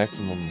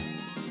 Maximum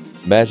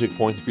magic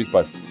points increased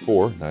by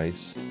 4.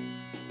 Nice.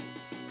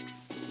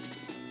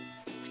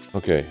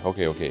 Okay.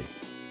 Okay,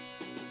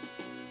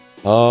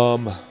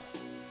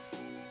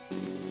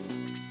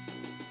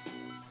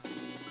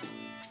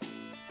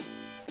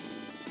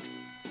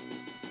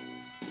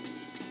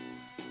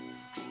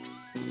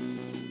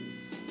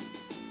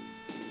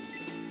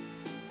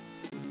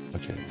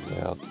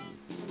 yeah.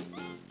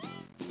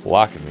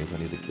 Blocking me, so I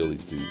need to kill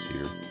these dudes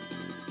here.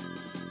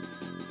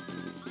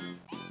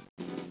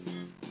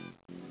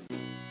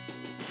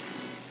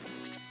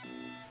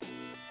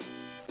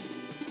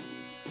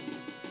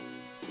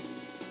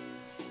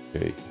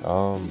 Okay,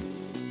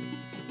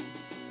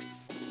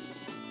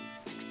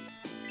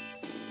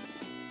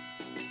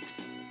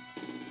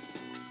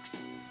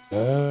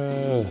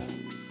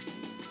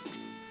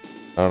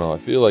 I don't know, I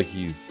feel like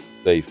he's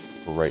safe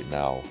for right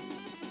now.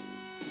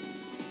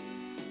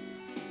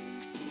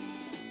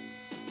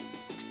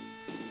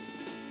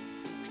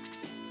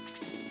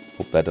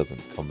 Hope that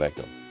doesn't come back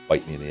to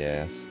bite me in the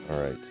ass.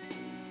 Alright.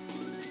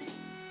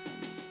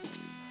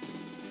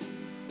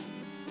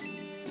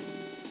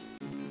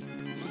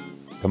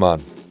 Come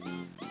on.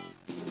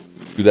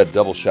 Do that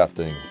double shot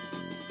thing.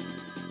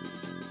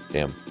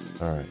 Damn.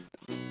 Alright.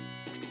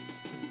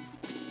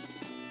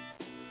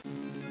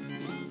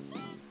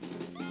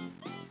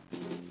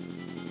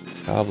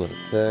 Goblin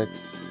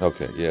attacks.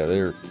 Okay, yeah,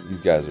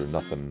 these guys are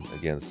nothing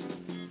against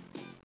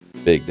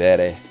Big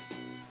Daddy.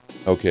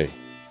 Okay.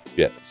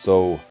 Yeah,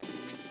 so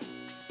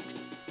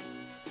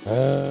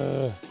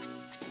alright,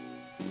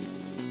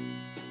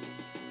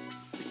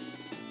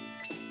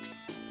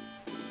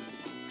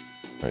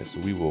 so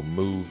we will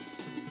move.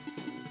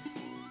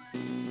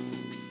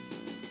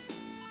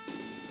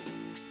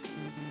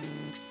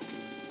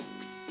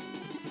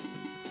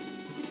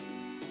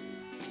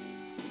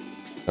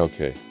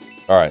 Okay.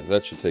 Alright,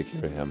 that should take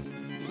care of him.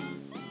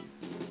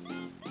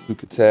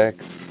 Luke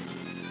attacks.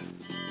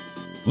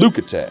 Luke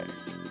attack!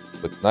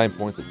 Inflicts 9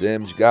 points of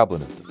damage.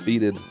 Goblin is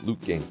defeated. Luke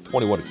gains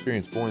 21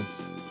 experience points.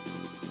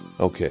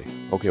 Okay.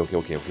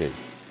 Okay.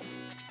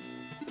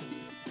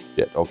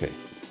 Yeah, okay.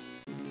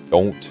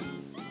 Don't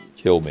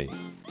kill me.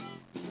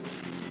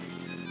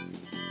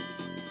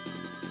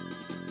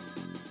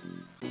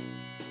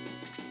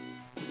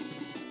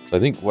 I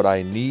think what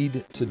I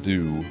need to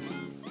do...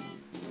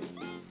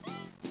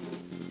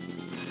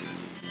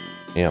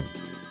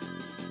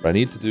 What I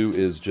need to do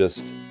is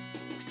just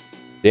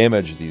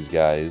damage these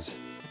guys.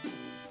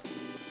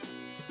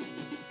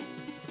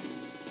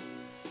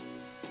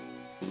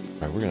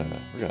 Alright, we're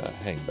gonna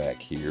hang back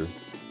here.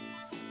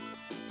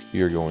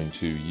 We are going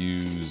to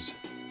use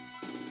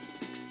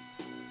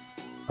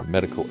our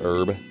medical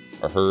herb.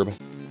 Our herb.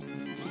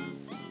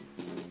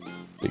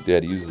 Big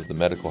Daddy uses the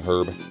medical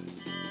herb.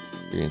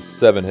 You're getting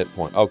 7 hit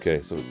points.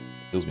 Okay, so it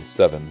heals me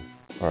 7.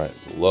 Alright,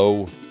 so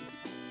low.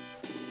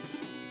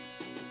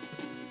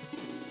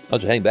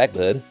 How'd you hang back,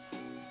 bud?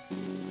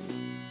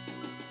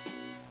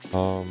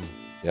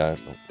 Yeah,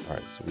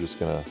 alright, so we're just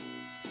gonna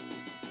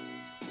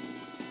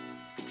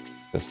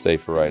stay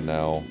for right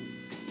now.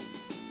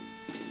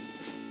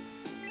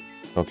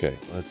 Okay,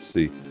 let's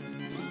see.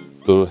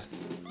 So,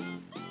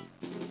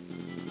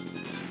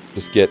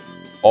 just get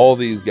all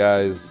these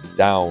guys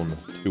down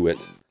to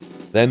it,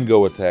 then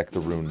go attack the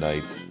Rune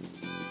Knight.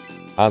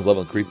 Hans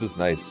level increases,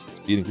 nice.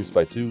 Speed increased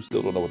by 2,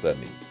 still don't know what that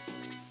means.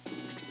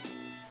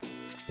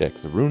 Yeah,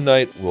 because the Rune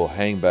Knight will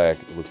hang back,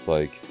 it looks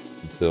like,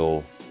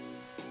 until...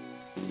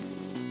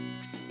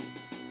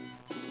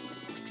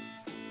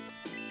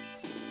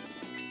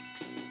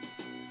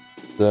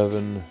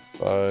 Seven,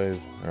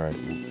 5, alright.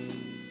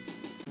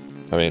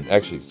 I mean,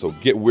 actually, so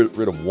get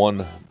rid of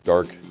one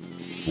Dark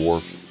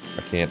Dwarf.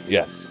 I can't,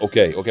 yes,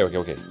 okay.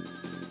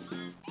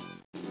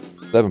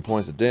 7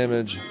 points of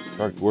damage.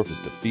 Dark Dwarf is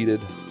defeated.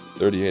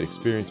 38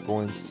 experience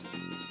points.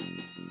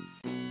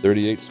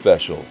 38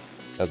 special.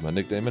 That's my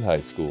nickname in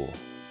high school.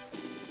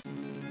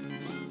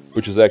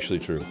 Which is actually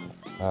true.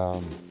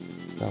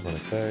 Goblin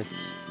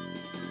attacks.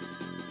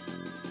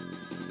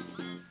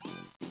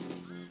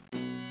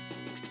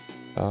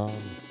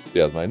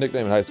 Yeah, my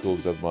nickname in high school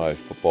because that's my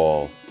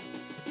football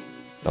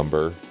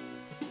number.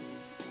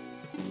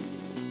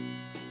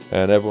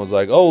 And everyone's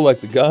like, oh,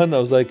 like the gun? I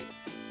was like,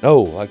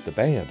 no, like the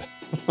band.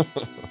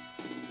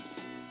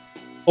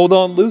 Hold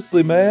on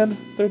loosely, man.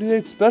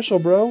 38 special,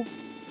 bro.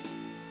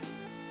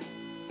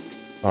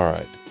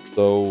 Alright,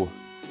 so...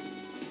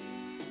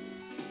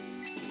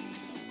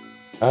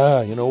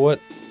 you know what?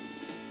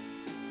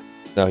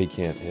 Now he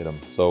can't hit him,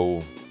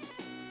 so...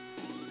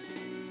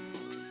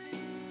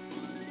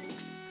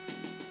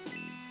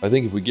 I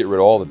think if we get rid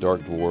of all the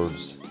Dark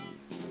Dwarves...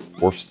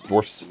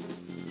 Dwarfs?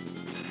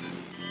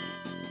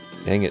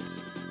 Dang it.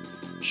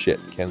 Shit,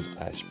 I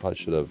probably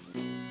should have...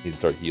 Need to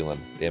start healing.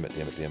 Damn it.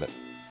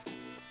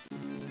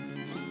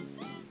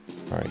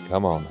 Alright,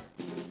 come on.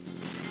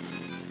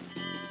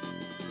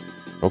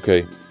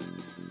 Okay.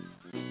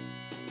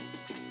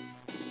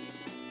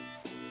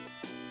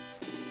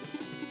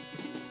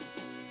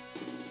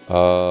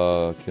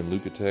 Can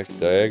Luke attack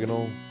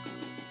diagonal?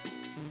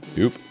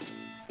 Nope.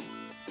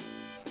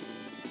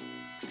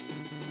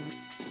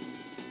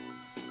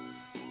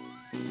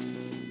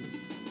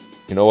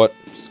 You know what?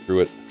 Screw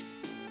it.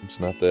 It's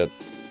not that.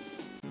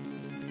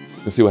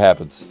 Let's see what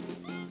happens.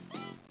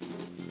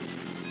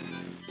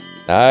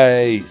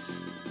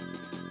 Nice.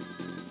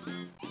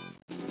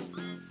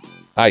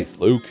 Nice,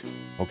 Luke.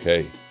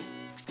 Okay.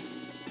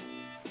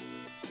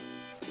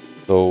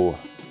 So...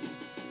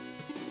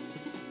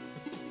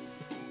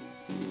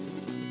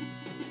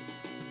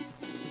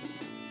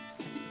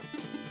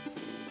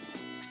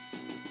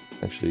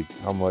 Actually,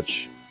 how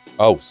much?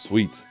 Oh,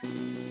 sweet.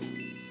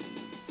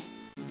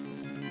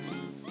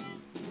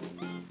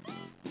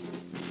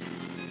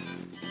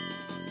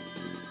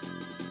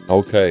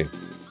 Okay.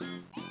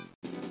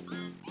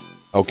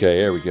 Okay,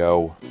 here we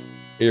go.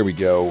 Here we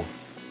go.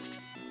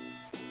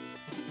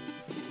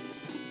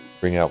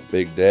 Bring out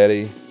Big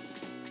Daddy.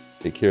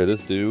 Take care of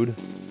this dude.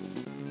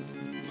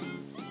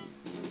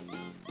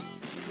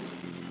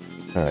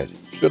 Alright.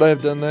 Should I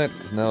have done that?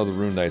 Because now the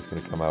Rune Knight's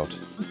going to come out.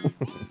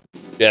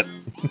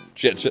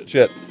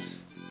 Shit.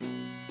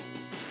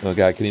 Oh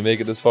god, can he make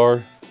it this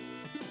far?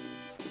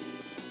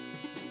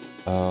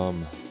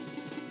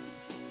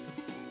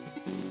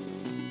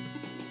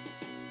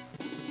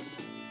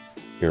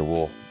 Here,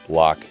 we'll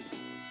block.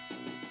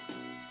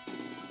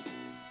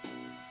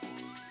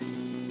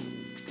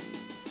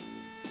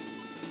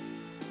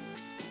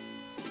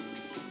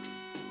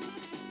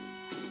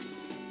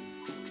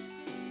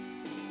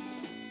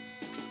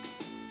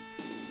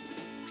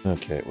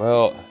 Okay,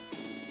 well...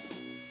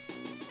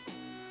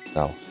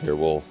 Now, here,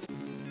 we'll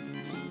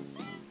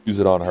use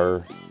it on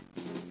her.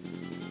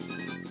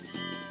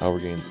 Power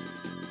gains.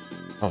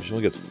 Oh, she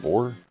only gets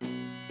 4?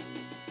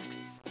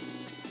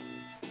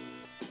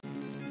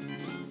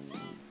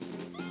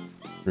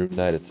 Rune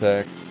Knight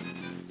attacks.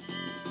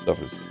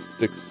 Suffers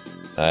 6.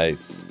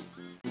 Nice.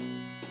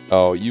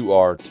 Oh, you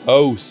are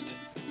toast,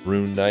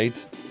 Rune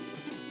Knight.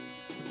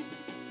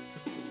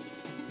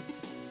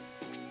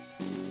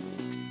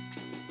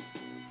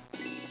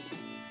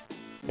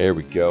 There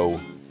we go.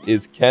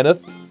 Is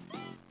Kenneth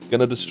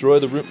gonna destroy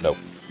the room? No.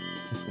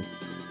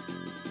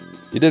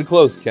 You did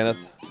close, Kenneth.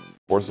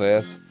 Horse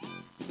ass.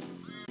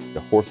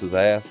 The horse's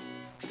ass.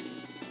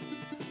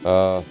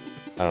 I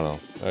don't know.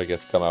 I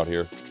guess come out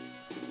here.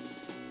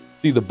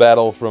 See the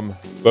battle from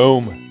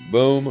boom,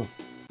 boom,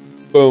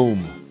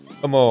 boom.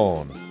 Come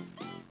on.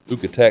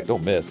 Luke attack,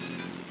 don't miss.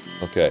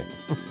 Okay.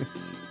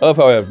 I love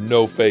how I have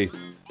no faith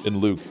in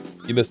Luke.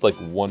 He missed like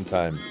one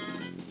time.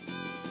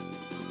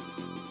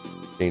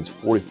 Gains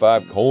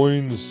 45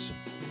 coins.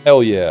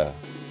 Hell yeah.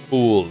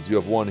 Fools, you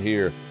have one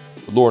here.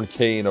 The Lorne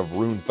Kane of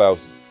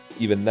Runefaust,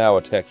 even now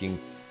attacking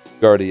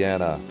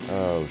Guardiana.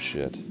 Oh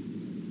shit.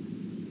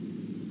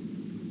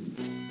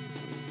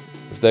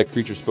 If that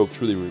creature spoke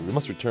truly, we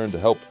must return to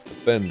help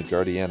defend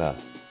Guardiana.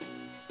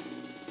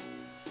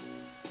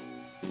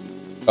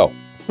 Oh.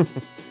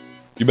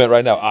 You meant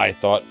right now, I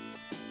thought.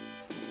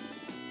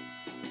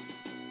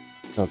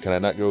 Oh, can I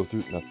not go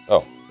through? No.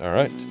 Oh,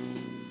 alright.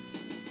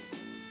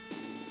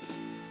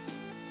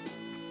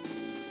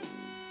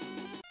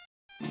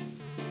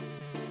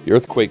 The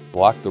earthquake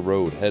blocked the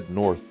road. Head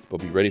north,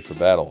 but be ready for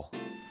battle.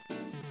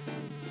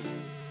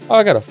 Oh,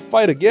 I gotta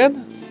fight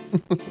again?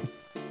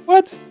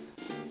 What?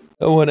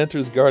 No one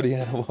enters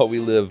Guardiana while we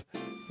live.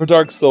 For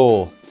Dark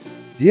Soul.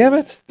 Damn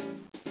it!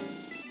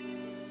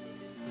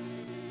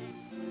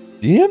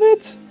 Damn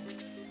it!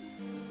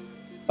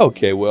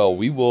 Okay, well,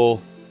 we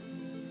will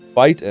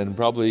fight and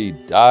probably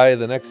die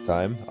the next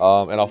time.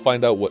 And I'll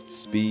find out what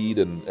speed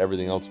and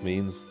everything else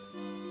means.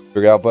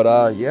 Figure out,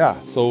 but yeah,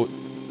 so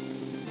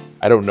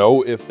I don't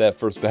know if that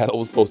first battle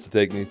was supposed to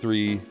take me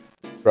 3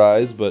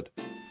 tries, but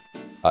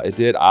it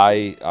did.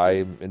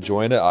 I'm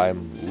enjoying it.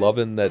 I'm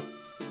loving that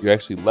you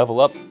actually level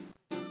up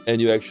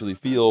and you actually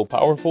feel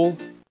powerful.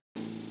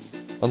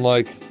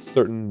 Unlike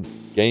certain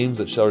games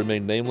that shall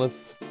remain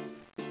nameless.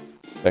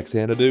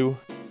 Xanadu.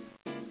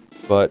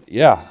 But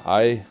yeah,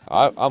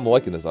 I'm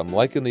liking this. I'm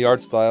liking the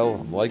art style.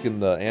 I'm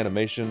liking the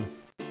animation.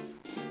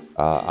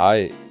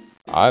 I'm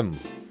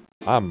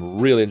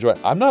really enjoying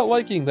it. I'm not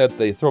liking that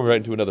they throw me right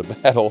into another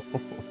battle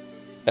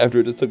after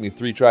it just took me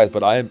 3 tries,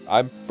 but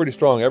I'm pretty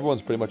strong.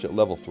 Everyone's pretty much at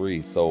level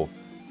 3, so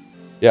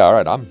yeah,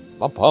 alright, I'm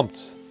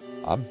pumped.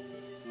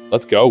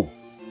 Let's go.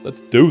 Let's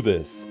do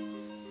this.